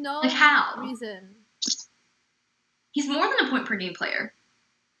there's no Like, how? reason. He's more than a point per game player.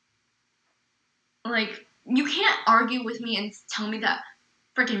 Like, you can't argue with me and tell me that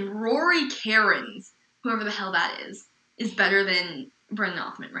freaking Rory Cairns, whoever the hell that is better than Brendan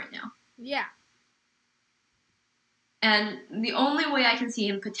Othman right now. Yeah. And the only way I can see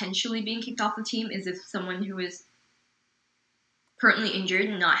him potentially being kicked off the team is if someone who is currently injured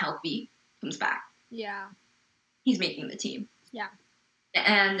and not healthy comes back. Yeah. He's making the team. Yeah.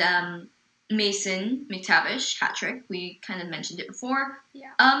 And Mason McTavish, hat trick. We kind of mentioned it before.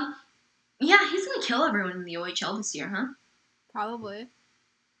 Yeah. Yeah, he's gonna kill everyone in the OHL this year, huh? Probably.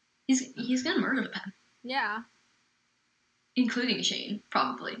 He's gonna murder them, Yeah. including Shane,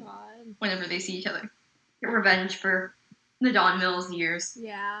 probably. God. Whenever they see each other, get revenge for the Don Mills years.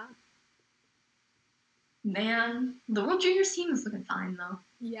 Yeah. Man, the World Juniors team is looking fine though.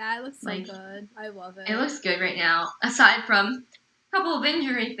 Yeah, it looks so Like, good. I love it. It looks good right now, aside from a couple of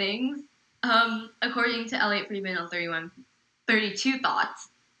injury things. According to Elliot Friedman on 32 Thoughts,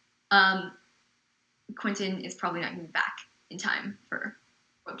 Quentin is probably not going to be back in time for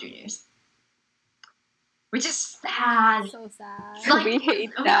World Juniors. Which is sad. so sad. It's like, We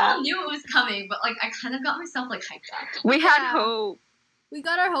hate we that. all knew it was coming, but like I kind of got myself like hyped up. We had Yeah. hope. We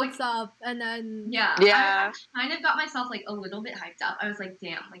got our hopes up, and then Yeah. Yeah. I kind of got myself like a little bit hyped up. I was like,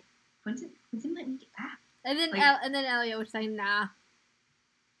 damn, like Quentin might make it back. and then like- and then Elliot was saying, nah.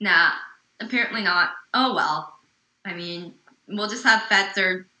 Nah, apparently not. Oh well. I mean, we'll just have Fetz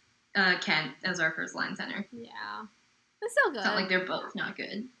or Kent as our first line center. Yeah. It's still good. It's not like they're both not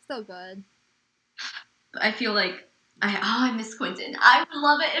good. Still good. But I feel like I miss Quentin. I would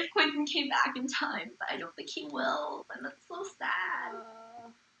love it if Quentin came back in time, but I don't think he will, and that's so sad.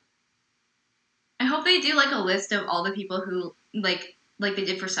 I hope they do like a list of all the people who like like they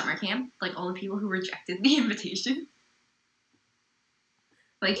did for summer camp, like all the people who rejected the invitation.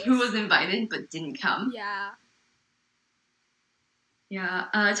 Like, who was invited but didn't come. Yeah. Yeah,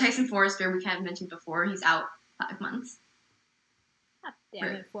 Tyson Forrester, we kind of mentioned before, he's out 5 months. God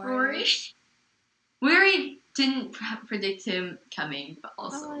damn it, Rory. Forrest. We already didn't predict him coming, but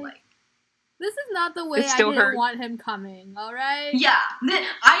also, Like- like... This is not the way It I still didn't hurts. want him coming, alright? Yeah,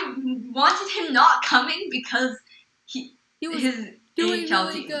 I wanted him not coming because He was his doing AHL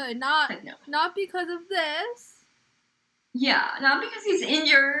really team good. said no. Not because of this. Yeah, not because he's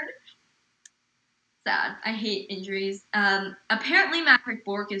injured. Sad. I hate injuries. Apparently, Matrick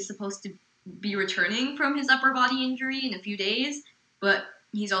Bork is supposed to be returning from his upper body injury in a few days, but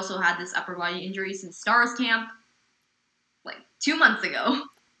he's also had this upper body injury since Stars Camp, like 2 months ago.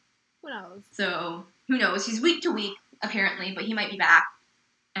 Who knows? So, who knows? He's week to week, apparently, but he might be back.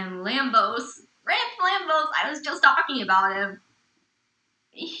 And Lambos, I was just talking about him.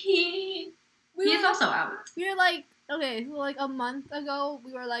 He is also out. We were like, okay, so like a month ago,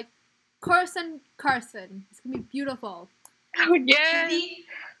 we were like, Carson, it's gonna be beautiful. Oh yeah.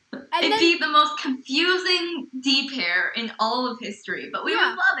 It'd be the most confusing D pair in all of history, but we would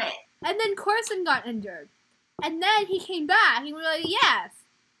love it. And then Carson got injured. And then he came back, and we were like, yes.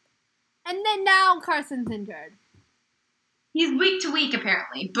 And then now Carson's injured. He's week to week,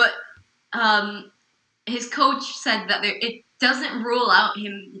 apparently, but his coach said that it doesn't rule out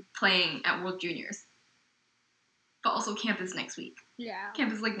him playing at World Juniors. But also, camp is next week. Yeah.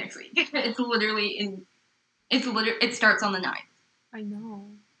 Camp is like next week. It starts on the 9th. I know.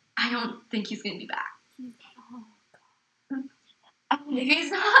 I don't think he's gonna be back. Oh, If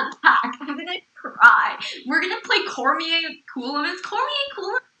he's not back, I'm gonna cry. We're gonna play Cormier Coolums. Cormier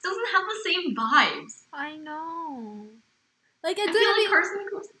Coolums doesn't have the same vibes. I know. Like, it's I gonna feel be, like Carson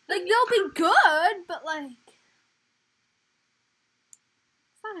Coolums. like, they'll be good, but, like,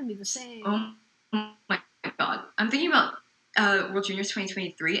 it's not gonna be the same. Oh my god. I'm thinking about World Juniors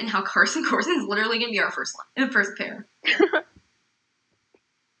 2023 and how Carson Corson is literally gonna be our first pair.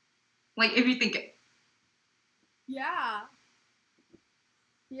 Like, if you think it. Yeah.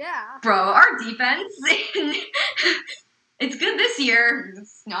 Yeah. Bro, our defense, it's good this year.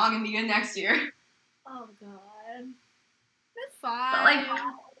 It's not gonna be good next year. Oh, God. It's fine. But, like,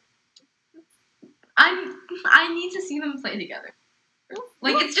 I need to see them play together.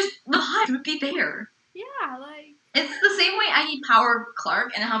 Like, it's just, the hype would be there. yeah, like, It's the same way I need Power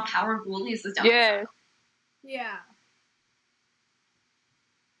Clark and how Power Gooley is the double. Yeah. yeah.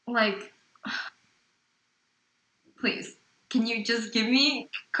 Like, please, can you just give me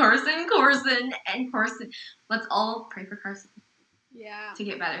Carson, and Carson? Let's all pray for Carson Yeah. to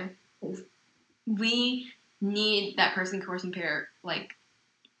get better. We need that Carson pair, like,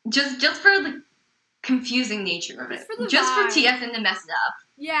 just for the confusing nature of it. Just for the Just for vibe. TSN to mess it up.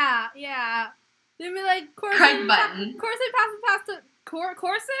 Yeah, yeah. They'd be like, Corson, Craig Button. Corson passes past to Carson?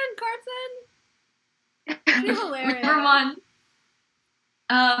 That'd be hilarious. Number one.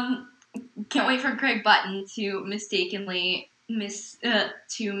 Can't wait for Craig Button to mistakenly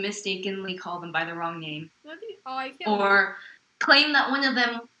call them by the wrong name, Oh, I can't. or claim that one of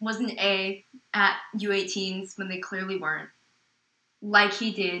them was an A at U18s when they clearly weren't, like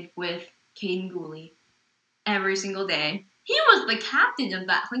he did with Caden Gooley every single day. He was the captain of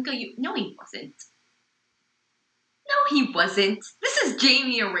that Hlinka No, he wasn't. No, he wasn't. This is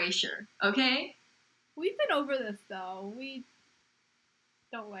Jamie Erasure, okay? We've been over this, though. We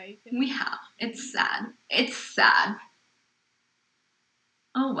don't like it. We have. It's sad. It's sad.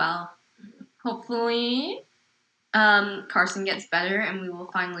 Oh well. Hopefully, Carson gets better and we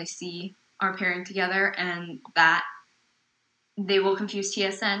will finally see our pairing together and that they will confuse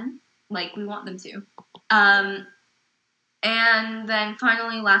TSN like we want them to. And then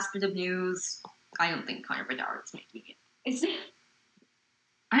finally, last bit of news. I don't think Connor Bedard is making it.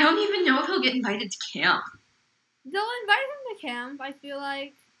 I don't even know if he'll get invited to camp. They'll invite him to camp, I feel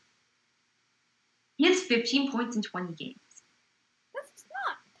like. He has 15 points in 20 games. That's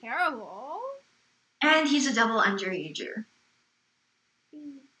not terrible. And he's a double underager.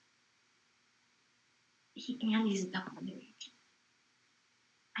 He's a double underager.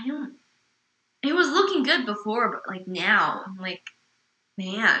 It was looking good before, but like now, I'm like,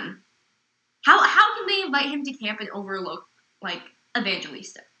 man. How can they invite him to camp and overlook like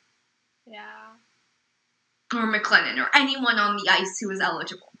Evangelista? Yeah. Or McLennan or anyone on the ice who is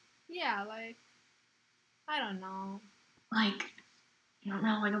eligible? Yeah, like, I don't know. Like, I don't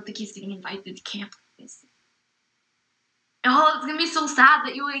know. I don't think he's getting invited to camp like this. Oh, it's gonna be so sad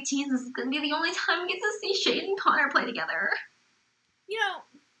that U18s is gonna be the only time we get to see Shade and Connor play together. You know,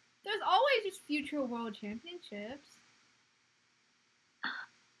 there's always just future world championships.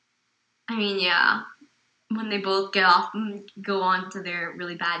 I mean, yeah. When they both get off and go on to their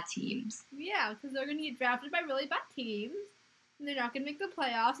really bad teams. Yeah, because they're gonna get drafted by really bad teams, and they're not gonna make the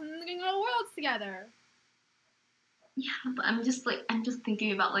playoffs, and then they're gonna go to Worlds together. Yeah, but I'm just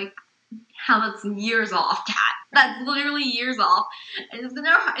thinking about like how that's years off, Kat. That's literally years off, and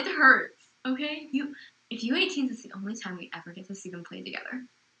it hurts. Okay, if U18 is the only time we ever get to see them play together.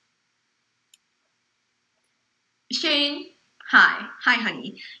 Shane, hi,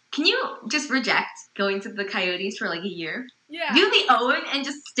 honey. Can you just reject going to the Coyotes for like a year? Yeah. Do the Owen and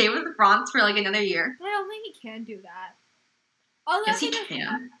just stay with the Bronx for like another year. I don't think he can do that. Unless Yes, he does-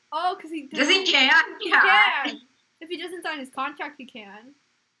 can. Oh, because he Yes, he can. He Yeah. can. If he doesn't sign his contract, he can.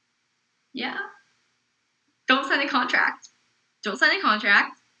 Yeah. Don't sign a contract. Don't sign a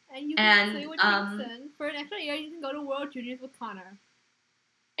contract. And you can play with Jason. For an extra year, you can go to World Juniors with Connor.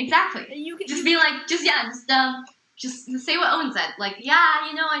 Exactly. And you can Just be like, just say what Owen said. Like, yeah,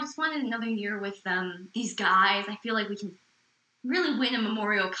 I just wanted another year with these guys. I feel like we can really win a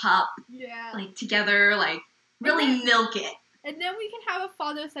Memorial Cup. Yeah. Like together, like really milk it. And then we can have a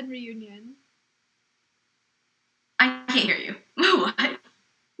father-son reunion. I can't hear you. What?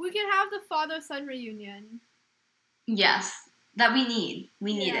 We can have the father-son reunion. Yes, that we need.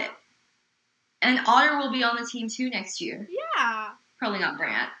 We need Yeah. it. And Otter will be on the team too next year. Yeah. Probably not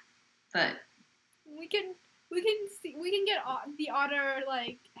Brant, but We can get the Otter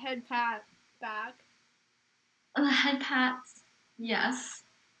like head pat back. the head pats, yes.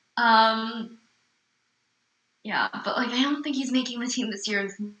 Yeah, but like I don't think he's making the team this year.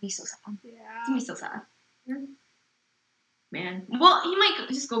 It's gonna be so sad. It's Yeah. gonna be so sad. Man. Well, he might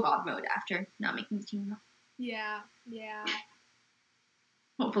just go God mode after not making the team. Yeah. Yeah.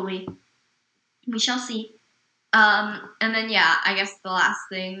 Hopefully. We shall see. And then yeah, I guess the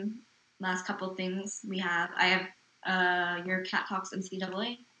last couple things we have. I have your Cat Talks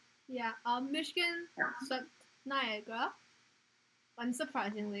NCAA. Yeah. Michigan swept Niagara.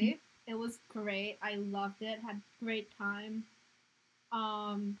 Unsurprisingly, it was great. I loved it. Had a great time.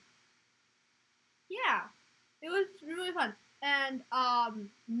 Yeah, it was really fun. And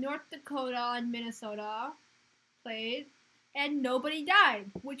North Dakota and Minnesota played, and nobody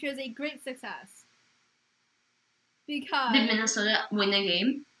died, which is a great success. Because Did Minnesota win the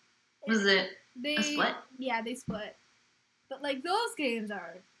game? Was it a split? Yeah, they split. But like those games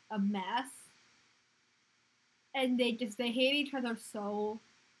are a mess. And they hate each other so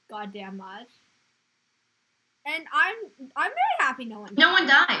goddamn much. And I'm very happy no one died. No one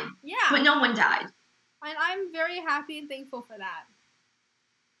died. Yeah. But no one died. And I'm very happy and thankful for that.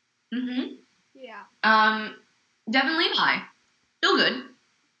 Mm-hmm. Yeah. Devin Levi. Still good.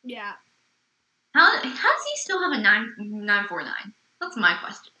 Yeah. How does he still have a 9.49? That's my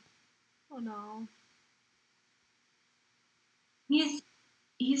question. Oh no.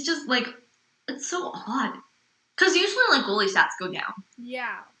 He's just like, it's so odd. Because usually like goalie stats go down.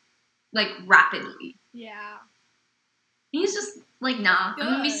 Yeah. Like rapidly. Yeah. He's just like, nah, Good.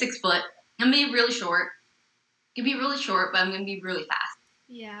 I'm gonna be 6 foot. I'm gonna be really short. I'm gonna be really short, but I'm gonna be really fast.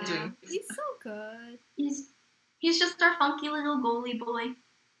 Yeah. Doing- He's so good. He's just our funky little goalie boy.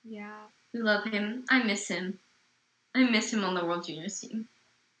 Yeah. We love him. I miss him. I miss him on the World Juniors team.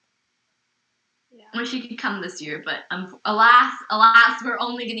 Yeah. Wish he could come this year, but alas, we're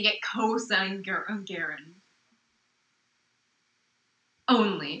only gonna get Kosa and Garen.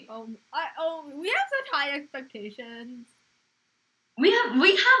 Only. We have such high expectations. We have.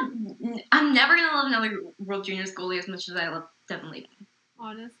 I'm never gonna love another World Juniors goalie as much as I love Devin Levi.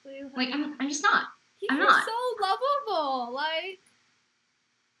 Honestly. Like I'm just not. He's I'm not. so lovable. Like.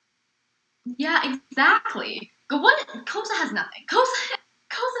 Yeah, exactly. What? Kosa has nothing.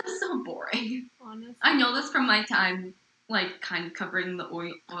 Kosa is so boring. Honestly. I know this from my time, like kind of covering the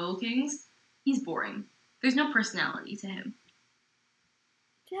Oil Kings. He's boring. There's no personality to him.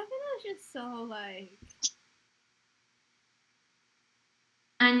 Devin is just so like.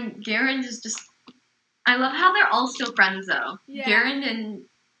 And Garen is just. I love how they're all still friends though. Yeah. Garen and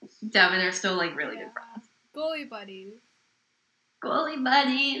Devin are still like really good friends. Goalie buddies. Goalie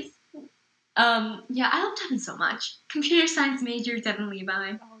buddies. Yeah, I love Devin so much. Computer science major Devin Levi.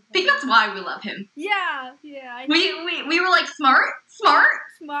 I think that's why we love him. Yeah, yeah. We were like smart,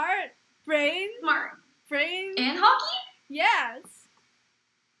 brain, and hockey, yes,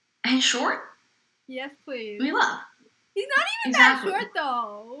 and short. Yes, please. We love. He's not even Exactly. that short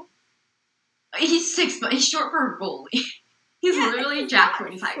though. He's 6 foot. He's short for a goalie. He's Yeah, literally he's Jack not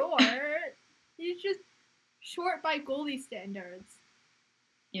Quinn height. short. He's just short by goalie standards.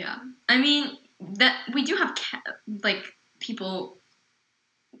 Yeah, I mean that we do have like people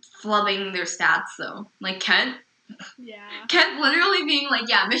flubbing their stats though. Like Kent, Yeah. Kept literally being like,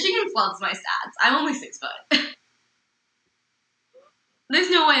 yeah, Michigan floods my stats. I'm only 6 foot. There's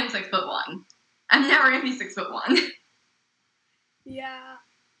no way I'm 6'1". I'm never gonna be 6'1". Yeah.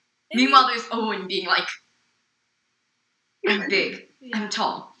 Meanwhile, there's Owen being like, I'm big. Yeah. I'm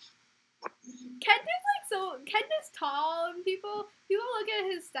tall. Kent is tall, and people look at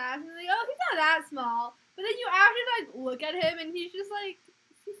his stats and they're like, oh, he's not that small. But then you actually like look at him, and he has like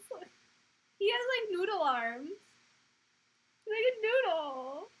noodle arms, like a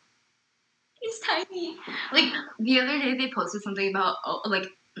noodle. He's tiny. Like, the other day they posted something about, like,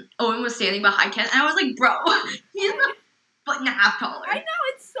 Owen was standing behind Kent, and I was like, bro, he's a foot and a half taller. I know,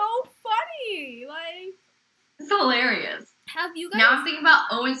 it's so funny. Like, It's hilarious. have you guys? Now I'm thinking about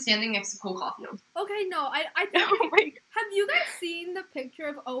Owen standing next to Cole Caulfield. Okay, no, I think. Oh my god. Have you guys seen the picture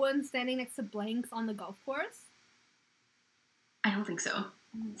of Owen standing next to Blanks on the golf course? I don't think so.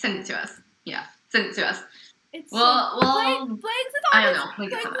 Send it to us. Yeah, send it to us. It's Well, Blanks is on I don't his,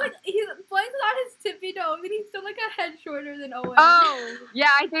 know. Like, Blanks is on his tippy toes, and he's still like a head shorter than Owen. Oh, yeah,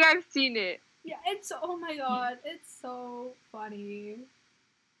 I think I've seen it. Yeah, oh my god, it's so funny.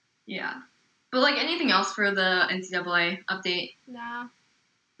 yeah. But, like, anything else for the NCAA update? Nah.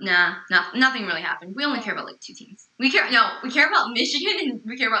 Nah, nothing really happened. We only care about, like, 2 teams. We care about Michigan, and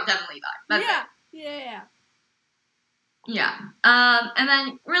we care about Devin Levi. That's it. Yeah. Yeah. And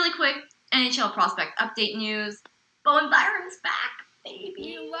then, really quick, NHL prospect update news. Bowen Byron's back, baby.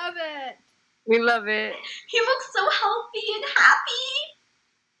 We love it. We love it. He looks so healthy and happy.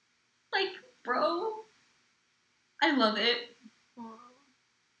 Like, bro. I love it. Aw.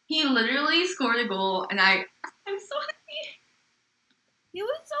 He literally scored a goal, and I'm so happy. He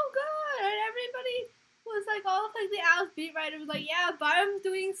was so good, and everybody was like, all of like the Alice beat writer was like, yeah, Byron's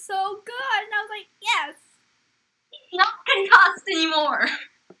doing so good, and I was like, yes. He's not concussed anymore.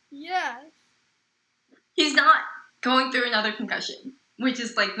 Yes. He's not going through another concussion, which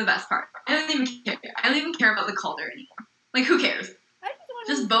is, like, the best part. I don't even care. I don't even care about the Calder anymore. Like, who cares? I just want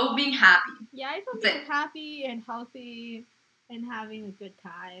Just Bo being happy. Yeah, I just want That's to be happy and healthy and having a good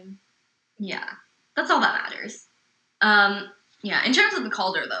time. Yeah. That's all that matters. Yeah, in terms of the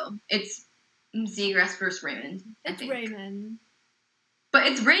Calder, though, it's Zegras versus Raymond. I It's think. Raymond. But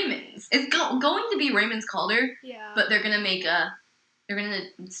it's Raymond's. It's going to be Raymond's Calder, Yeah. but they're gonna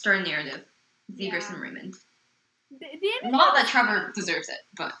start a narrative. Zegras Yeah. and Raymond. The NHL, Not that Trevor deserves it,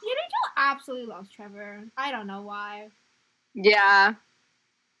 but the NHL absolutely loves Trevor. I don't know why. Yeah.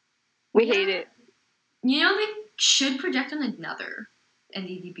 We hate it. you know they should project on another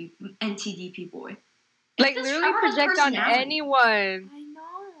NTDP boy. Like, because literally Trevor has project on personality. anyone. I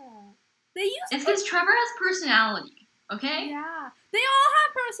know. They use It's because Trevor has personality, okay? Yeah. They all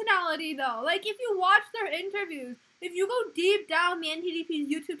have personality though. Like if you watch their interviews, if you go deep down the NTDP's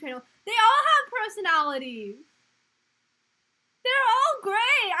YouTube channel, they all have personalities. They're all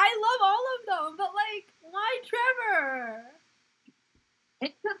great. I love all of them, but like, why Trevor?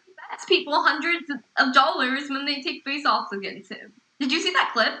 It's because he bets people hundreds of dollars when they take face-offs against him. Did you see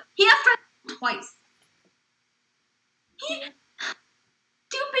that clip? He has friends twice. He's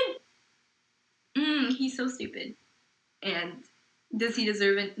stupid. He's so stupid. And does he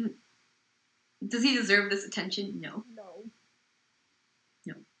deserve it? Does he deserve this attention? No. No.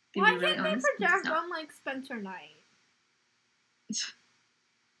 To Why be really can't they honest, project no. on like Spencer Knight? It's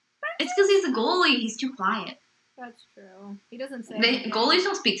because he's a goalie. He's too quiet. That's true. He doesn't say anything. Goalies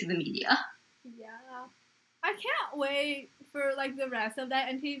don't speak to the media. Yeah. I can't wait for like the rest of that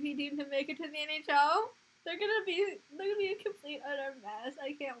NTDP team to make it to the NHL. They're gonna be a complete utter mess.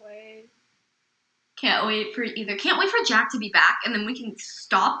 I can't wait. Can't wait for Jack to be back, and then we can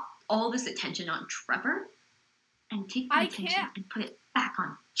stop all this attention on Trevor and take the attention and put it back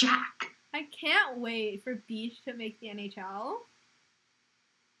on Jack. I can't wait for Beach to make the NHL.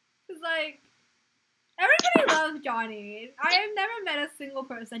 Cause like everybody loves Johnny. I have never met a single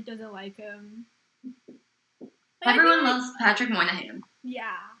person that doesn't like him. Like, Everyone loves Patrick Moynihan.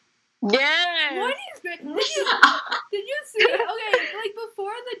 Yeah. Yes. Moynihan's great. Did you see? Okay, like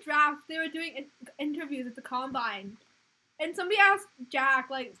before the draft, they were doing interviews at the combine, and somebody asked Jack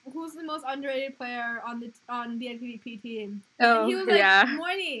like, "Who's the most underrated player on the NTDP team?" Oh, And he was like, yeah.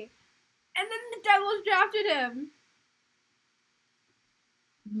 "Moyni," and then the Devils drafted him.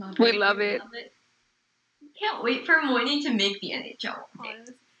 We love it. Can't wait for Moyni to make the NHL.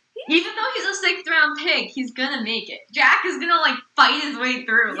 Honestly. Even though he's a 6th round pick, he's gonna make it. Jack is gonna like fight his way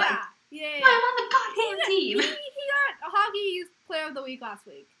through. Like, Yeah. I'm on the goddamn team. He got Hockey's Player of the Week last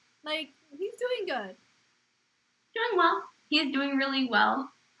week. Like, he's doing good. Doing well. He's doing really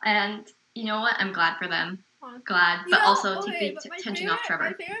well, and you know what? I'm glad for them. Honestly. Glad, You but know, also okay, take but the my attention favorite- off Trevor.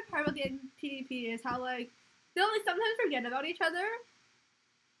 My favorite part about the NTDP is how, like, they'll like sometimes forget about each other.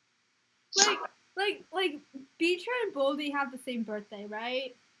 Like Beecher and Boldy have the same birthday,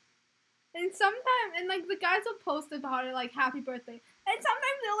 right? And sometimes, and like the guys will post about it, like happy birthday. And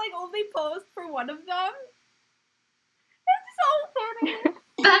sometimes they'll like only post for one of them. It's so funny.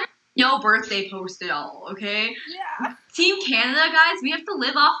 That no birthday post at all, okay? Yeah. Team Canada, guys, we have to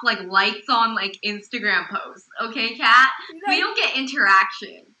live off like likes on like Instagram posts, okay, Kat? We don't get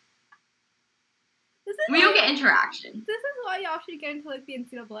interaction. We don't get interaction. This is why y'all should get into like the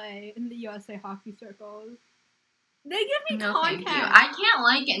NCAA and the USA hockey circles. They give me No, content. thank you. I can't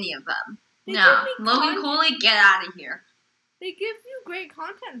like any of them. They No, give me Logan content. Coley, get out of here. They give you great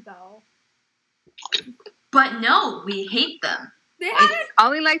content though. But no, we hate them. They had It's, I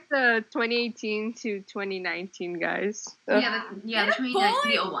only like the 2018 to 2019 guys. yeah, the They had a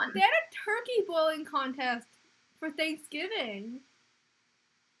 2001. They had a turkey bowling contest for Thanksgiving.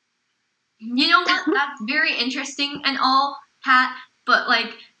 You know what? That's very interesting and all, Kat. But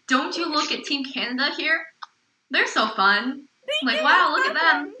like, don't you look at Team Canada here? They're so fun. They Like, give wow, us look at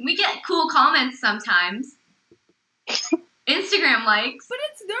nothing. them. We get cool comments sometimes. Instagram likes. But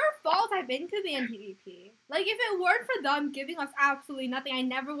it's their fault I'm into the NTDP. Like, if it weren't for them giving us absolutely nothing, I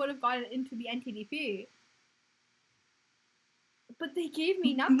never would have gotten into the NTDP. But they gave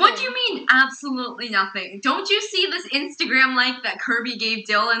me nothing. What do you mean, absolutely nothing? Don't you see this Instagram like that Kirby gave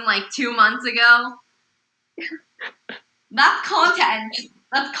Dylan like 2 months ago? That's content.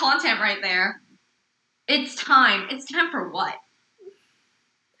 That's content right there. It's time. It's time for what?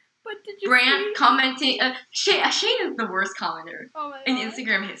 But did you Brant see? commenting. Shane is the worst commenter Oh my in God.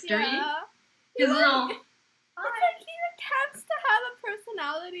 Instagram history. Yeah. His He, little. like, it's like he attempts to have a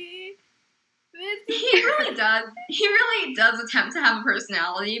personality. He really does. He really does attempt to have a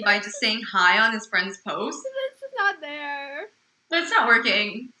personality by just saying hi on his friend's post. It's just not there. But it's not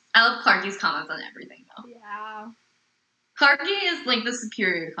working. I love Clarky's comments on everything, though. Yeah. Clarky is like the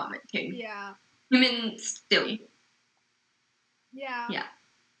superior comment king. Yeah. Him and Stilly. Yeah. Yeah.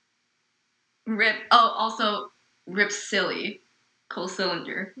 Rip. Oh, also, Rip Silly. Cole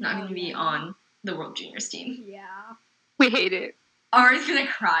Cylinder. Not going to be on the World Juniors team. Yeah. We hate it. Ari's going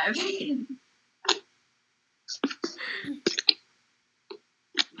to cry.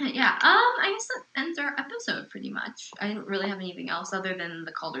 Yeah, I guess that ends our episode pretty much. I didn't really have anything else other than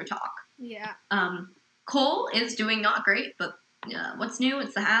the Calder talk. Yeah. Cole is doing not great, but what's new?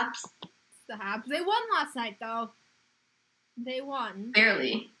 It's the Habs. It's the Habs. They won last night, though. They won.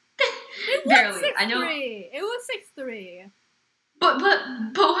 Barely. They won Barely. 6-3. I know. It was 6-3. But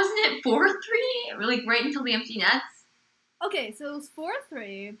wasn't it 4-3? Like right until the empty nets? Okay, so it was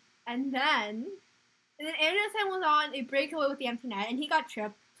 4-3, and then Anderson was on a breakaway with the empty net, and he got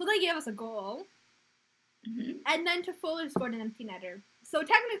tripped, so they gave us a goal. Mm-hmm. And then Toffoli scored an empty netter. So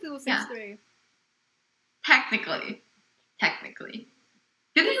technically it was 6-3. Technically.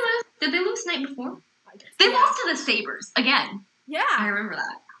 Did they lose the night before? They Yeah. lost to the Sabres again. I Yeah. remember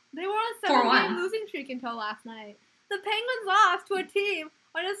that. They were on a 4-1. 7-game losing streak until last night. The Penguins lost to a team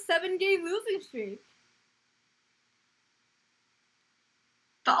on a 7-game losing streak.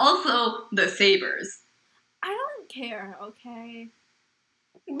 But also the Sabres. I don't care, okay?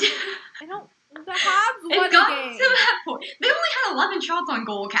 It's I don't. The Habs won a gotten game. to that point. They only had 11 shots on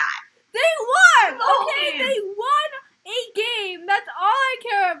goal, Cat. They won! The whole Okay, game. they won a game. That's all I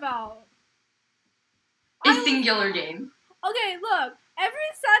care about. A singular game. Okay, look. Every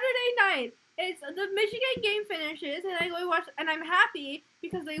Saturday night, it's the Michigan game finishes, and I go watch, and I'm happy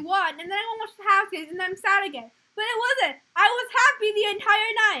because they won, and then I go watch the Habs game, and then I'm sad again. But it wasn't. I was happy the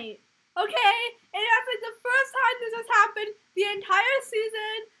entire night. Okay? And that's like the first time this has happened the entire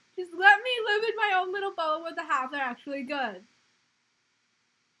season. Just let me live in my own little bubble where the Habs are actually good.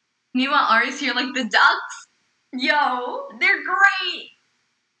 Meanwhile, Ari's here like the Ducks. Yo, they're great.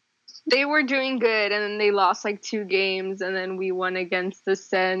 They were doing good, and then they lost like 2 games, and then we won against the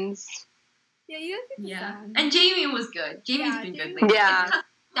Sens. Yeah, you guys get the Sens. And Jamie was good. Jamie's Yeah, been good Jamie- lately. Yeah. It's 'cause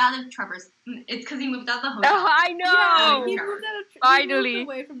out of Trevor's. It's because he moved out of the Oh, hotel. I Yeah, know! he moved out of he Finally. moved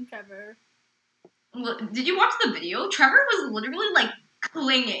away from Trevor. Look, did you watch the video? Trevor was literally like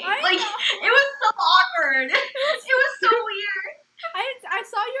clinging. I Like know. it was so awkward. It was so weird. I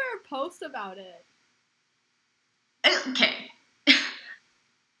saw your post about it. Okay.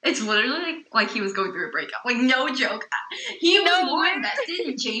 It's literally like he was going through a breakup. Like, no joke. He was No more way. invested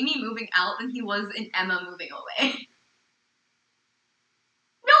in Jamie moving out than he was in Emma moving away.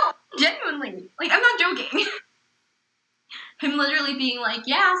 No, genuinely. Like, I'm not joking. Him literally being like,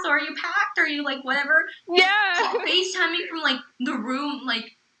 yeah, so are you packed? Are you, like, whatever? Yeah! FaceTiming from, like, the room,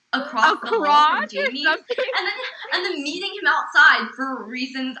 like, across the hall from Across or Jamie. something? And then meeting him outside for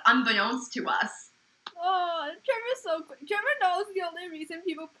reasons unbeknownst to us. Oh, Trevor's so quick. Trevor knows the only reason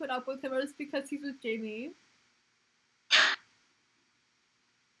people put up with him is because he's with Jamie.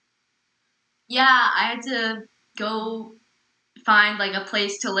 Yeah, I had to go find like a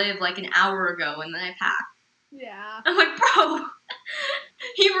place to live like an hour ago, and then I packed. Yeah. I'm like, bro,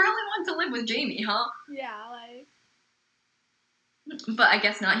 he really wants to live with Jamie, huh? Yeah, like. But I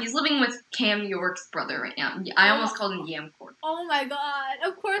guess not. He's living with Cam York's brother right now. I almost called him Yamcorp. Oh my god.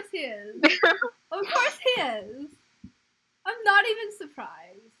 Of course he is. Of course he is. I'm not even surprised.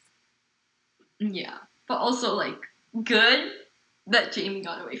 Yeah. But also, like, good that Jamie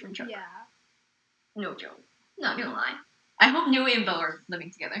got away from Trevor. Yeah. No joke. Not gonna lie. I hope Nui and Bo are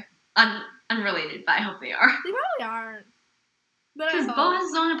living together. Unrelated, but I hope they are. They probably aren't. But I Because hope. Bo has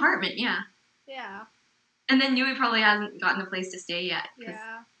his own apartment, yeah. Yeah. And then Nui probably hasn't gotten a place to stay yet.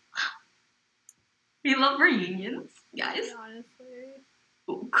 Yeah. We love reunions, guys. Honestly.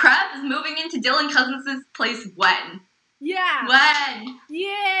 Ooh, Crab is moving into Dylan Cousins' place when? Yeah. When?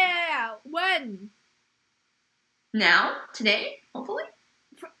 Yeah. When? Now? Today? Hopefully?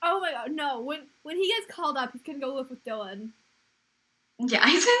 Oh my god, no. When he gets called up, he's gonna go live with Dylan. Yeah,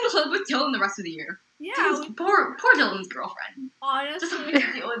 he's gonna live with Dylan the rest of the year. Yeah. Dylan's, poor Dylan's girlfriend. Just having Honestly.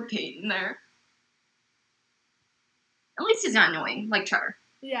 to deal with Peyton there. At least he's not annoying, like Trevor.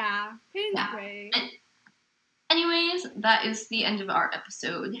 Yeah. Peyton's Yeah. great. Anyways, that is the end of our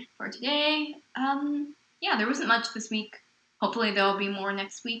episode for today. Yeah, there wasn't much this week. Hopefully there'll be more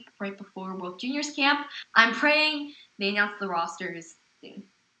next week, right before World Juniors camp. I'm praying they announce the rosters thing,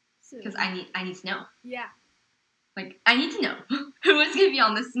 because I need to know. Yeah. Like, I need to know who is going to be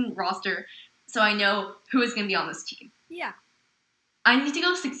on this roster, so I know who is going to be on this team. Yeah. I need to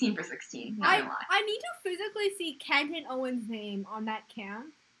go 16 for 16, not gonna lie. I need to physically see Kenton Owen's name on that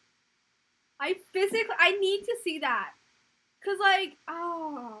camp. I need to see that. Cause like,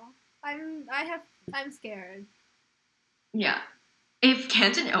 I'm scared. Yeah. If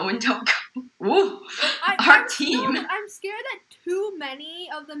Kenton Owen don't go, ooh, I'm team. I'm scared that too many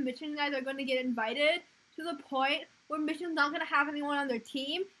of the Mission guys are going to get invited to the point where Mission's not going to have anyone on their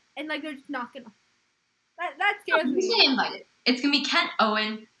team, and like they're just not going to. That scares Who's me. getting invited? It's gonna be Kent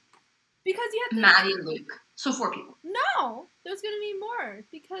Owen, Because you have to. Maddie, and Luke. So 4 people. No, there's going to be more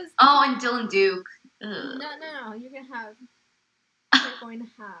because. Oh, and Dylan Duke. Ugh. No. You're going to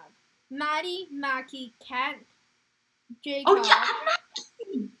have Maddie, Mackie, Kent, Jacob, Oh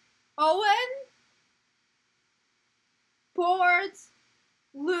yeah, Owen, Boards,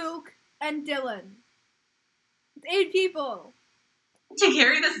 Luke, and Dylan. It's 8 people. to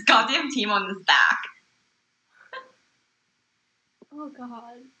carry this goddamn team on his back. Oh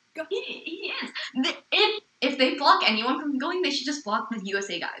god. He is. If they block anyone from going, they should just block the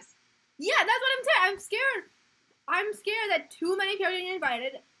USA guys. Yeah, that's what I'm saying. I'm scared that too many people are getting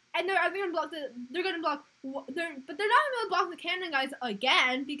invited, and they're gonna block but they're not gonna block the Canada guys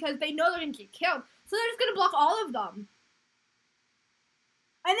again because they know they're gonna get killed. So they're just gonna block all of them,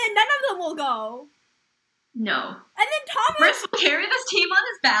 and then none of them will go. No. And then Thomas. Briss will carry this team on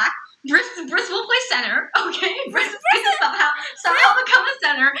his back. Briss will play center, okay? Briss is gonna somehow become a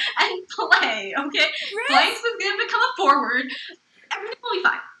center and play, okay? Blanks is gonna become a forward. Everything will be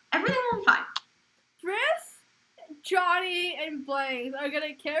fine. Briss, Johnny, and Blaze are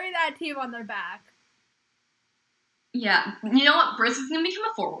gonna carry that team on their back. Yeah. You know what? Briss is gonna become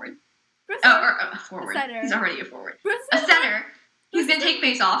a forward. Briss Or a forward. center. He's already a forward. Briss A is center. He's gonna take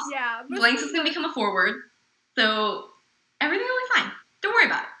face-offs. Yeah. Blanks is gonna become a forward. So everything will be fine. Don't worry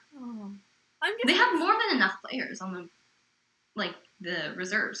about it. Oh. They have more than enough players on the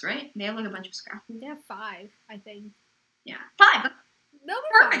reserves, right? They have like a bunch of scraps. They have 5, I think. Yeah, 5. That's They'll be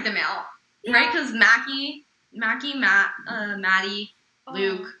perfect fine. amount, Yeah. right? Because Maddie,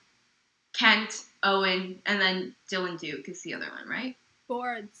 Luke, Kent, Owen, and then Dylan Duke is the other one, right?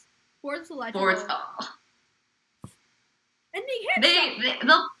 Boards electrical. Boards. Oh. And they hit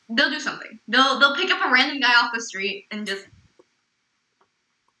They'll do something. They'll pick up a random guy off the street and just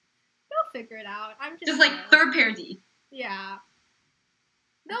They'll figure it out. I'm just like scared. third pair D. Yeah.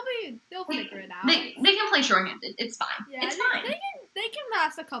 They'll figure it out. They can play shorthanded. It's fine. Yeah, It's fine. They can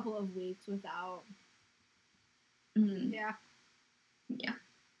last a couple of weeks without. Mm. Yeah. Yeah.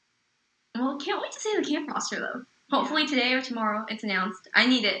 Well, can't wait to see the camp roster though. Hopefully today or tomorrow it's announced. I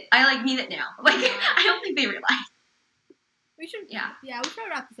need it. I need it now. Like I don't think they realize. We should. Yeah. Yeah, we should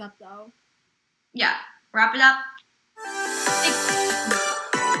wrap this up though. Yeah. Wrap it up.